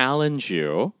would challenge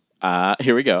you.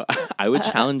 Here we go. I would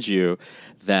challenge you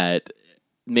that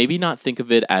maybe not think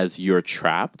of it as you're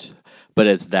trapped, but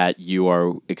it's that you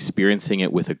are experiencing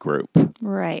it with a group.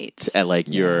 Right. And like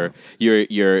you're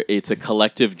it's a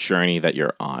collective journey that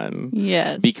you're on.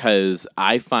 Yes. Because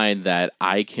I find that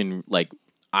I can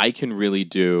really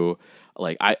do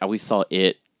we saw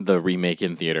the remake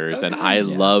in theaters, and I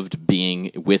loved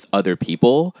being with other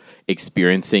people,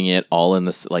 experiencing it all in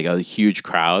this like a huge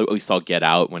crowd. We saw Get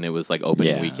Out when it was like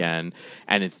opening weekend,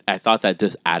 and I thought that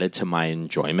just added to my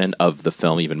enjoyment of the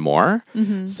film even more.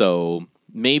 Mm-hmm. So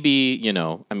maybe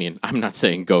I'm not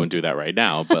saying go and do that right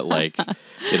now, but like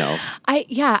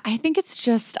I think it's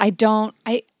just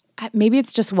maybe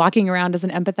it's just walking around as an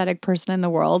empathetic person in the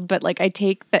world, but like I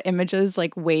take the images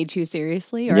like way too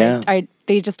seriously, or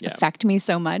they just affect me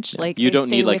so much. Like you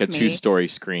don't need like a 2-story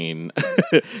screen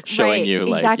showing you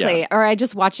like exactly, or I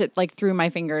just watch it like through my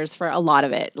fingers for a lot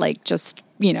of it, like just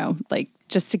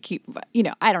just to keep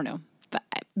I don't know, but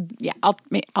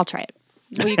I'll try it.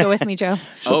 Will you go with me, Joe?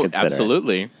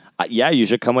 Absolutely. You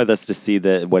should come with us to see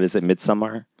what is it,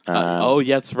 Midsommar?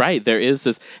 That's right. There is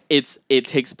this. It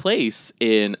takes place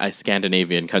in a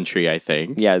Scandinavian country, I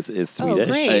think. Yeah, it's Swedish.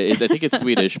 Oh, great. I think it's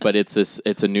Swedish, but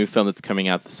it's a new film that's coming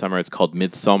out this summer. It's called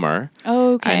Midsommar.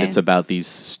 Oh, okay. And it's about these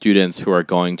students who are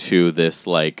going to this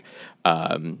like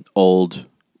old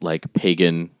like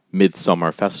pagan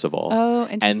midsummer festival. Oh,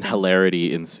 interesting. And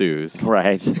hilarity ensues.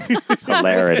 Right.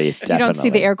 Hilarity, definitely. You don't see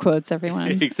the air quotes,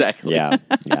 everyone. Exactly. Yeah.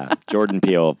 Jordan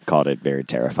Peele called it very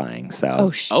terrifying.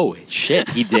 So. Oh shit,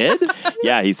 he did?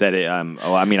 Yeah, he said it. I'm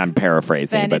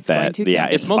paraphrasing, Then but it's going to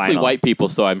count. It's mostly white people,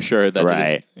 so I'm sure that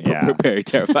it is very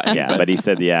terrifying. Yeah, but he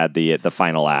said the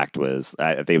final act was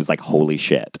I think it was like holy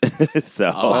shit.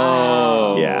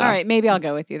 So yeah. All right, maybe I'll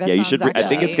go with you. That you should. I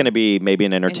think it's going to be maybe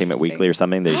an Entertainment Interesting. Weekly or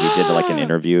something that he did like an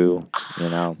interview.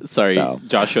 Sorry, So.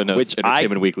 Joshua knows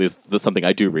Entertainment Weekly is something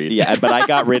I do read. Yeah, but I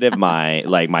got rid of my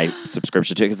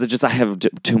subscription to it because I have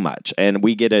too much, and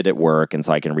we get it at work, and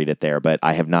so I can read it there. But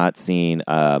I have not seen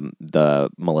the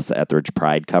Melissa Etheridge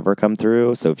Pride cover come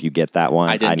through. So if you get that one,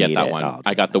 I didn't get need that it. one. Oh,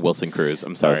 I got the Wilson Cruz.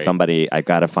 I'm so sorry. I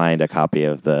got to find a copy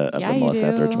of the Melissa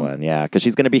Etheridge one. Yeah, because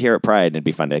she's going to be here at Pride, and it'd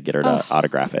be fun to get her to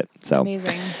autograph it. So,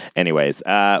 amazing. Anyways,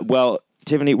 well.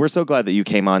 Tiffany, we're so glad that you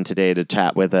came on today to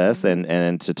chat with us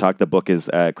and to talk. The book is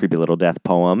Creepy Little Death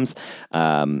Poems.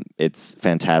 It's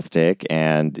fantastic,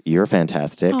 and you're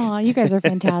fantastic. Oh, you guys are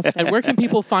fantastic. And where can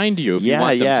people find you if you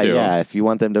want them to? Yeah, if you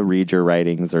want them to read your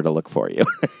writings or to look for you.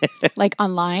 Like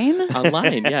online?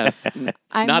 Online, yes.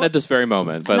 Not at this very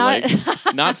moment, but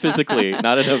not physically,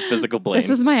 not in a physical plane. This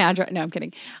is my address. No, I'm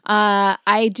kidding.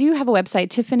 I do have a website,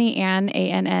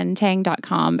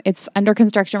 TiffanyAnnTang.com. It's under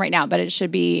construction right now, but it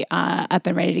should be up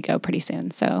and ready to go pretty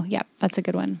soon. So, yeah, that's a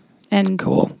good one. And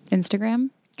cool.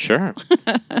 Instagram. Sure.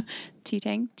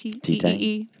 T-Tang.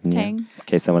 T-E-E. Tang. In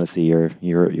case I want to see your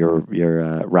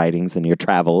writings and your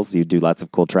travels. You do lots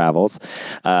of cool travels.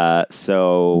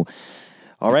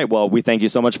 All right. Well, we thank you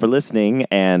so much for listening,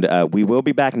 and we will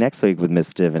be back next week with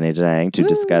Miss Tiffany Tang to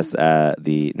discuss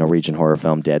the Norwegian horror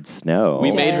film Dead Snow.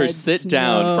 We made her sit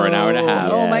down for an hour and a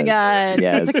half. Oh my God.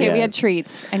 Yes, It's okay. yes. We had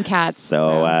treats and cats.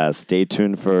 So stay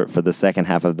tuned for the second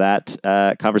half of that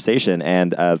conversation,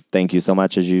 and thank you so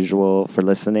much as usual for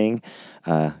listening.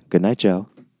 Good night, Joe.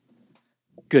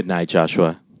 Good night,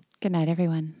 Joshua. Good night,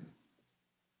 everyone.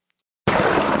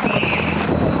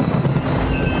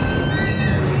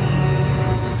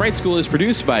 Fright School is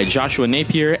produced by Joshua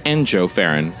Napier and Joe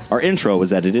Farron. Our intro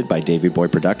was edited by Davey Boy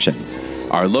Productions.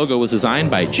 Our logo was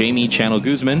designed by Jamie Channel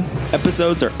Guzman.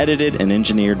 Episodes are edited and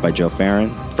engineered by Joe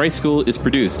Farron. Fright School is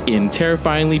produced in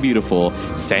terrifyingly beautiful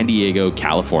San Diego,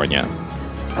 California.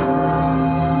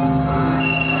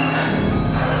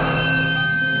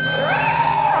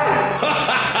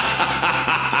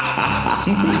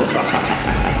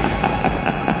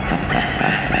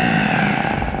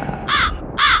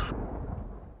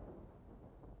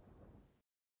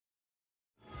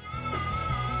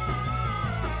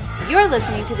 You're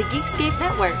listening to the Geekscape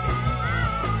Network.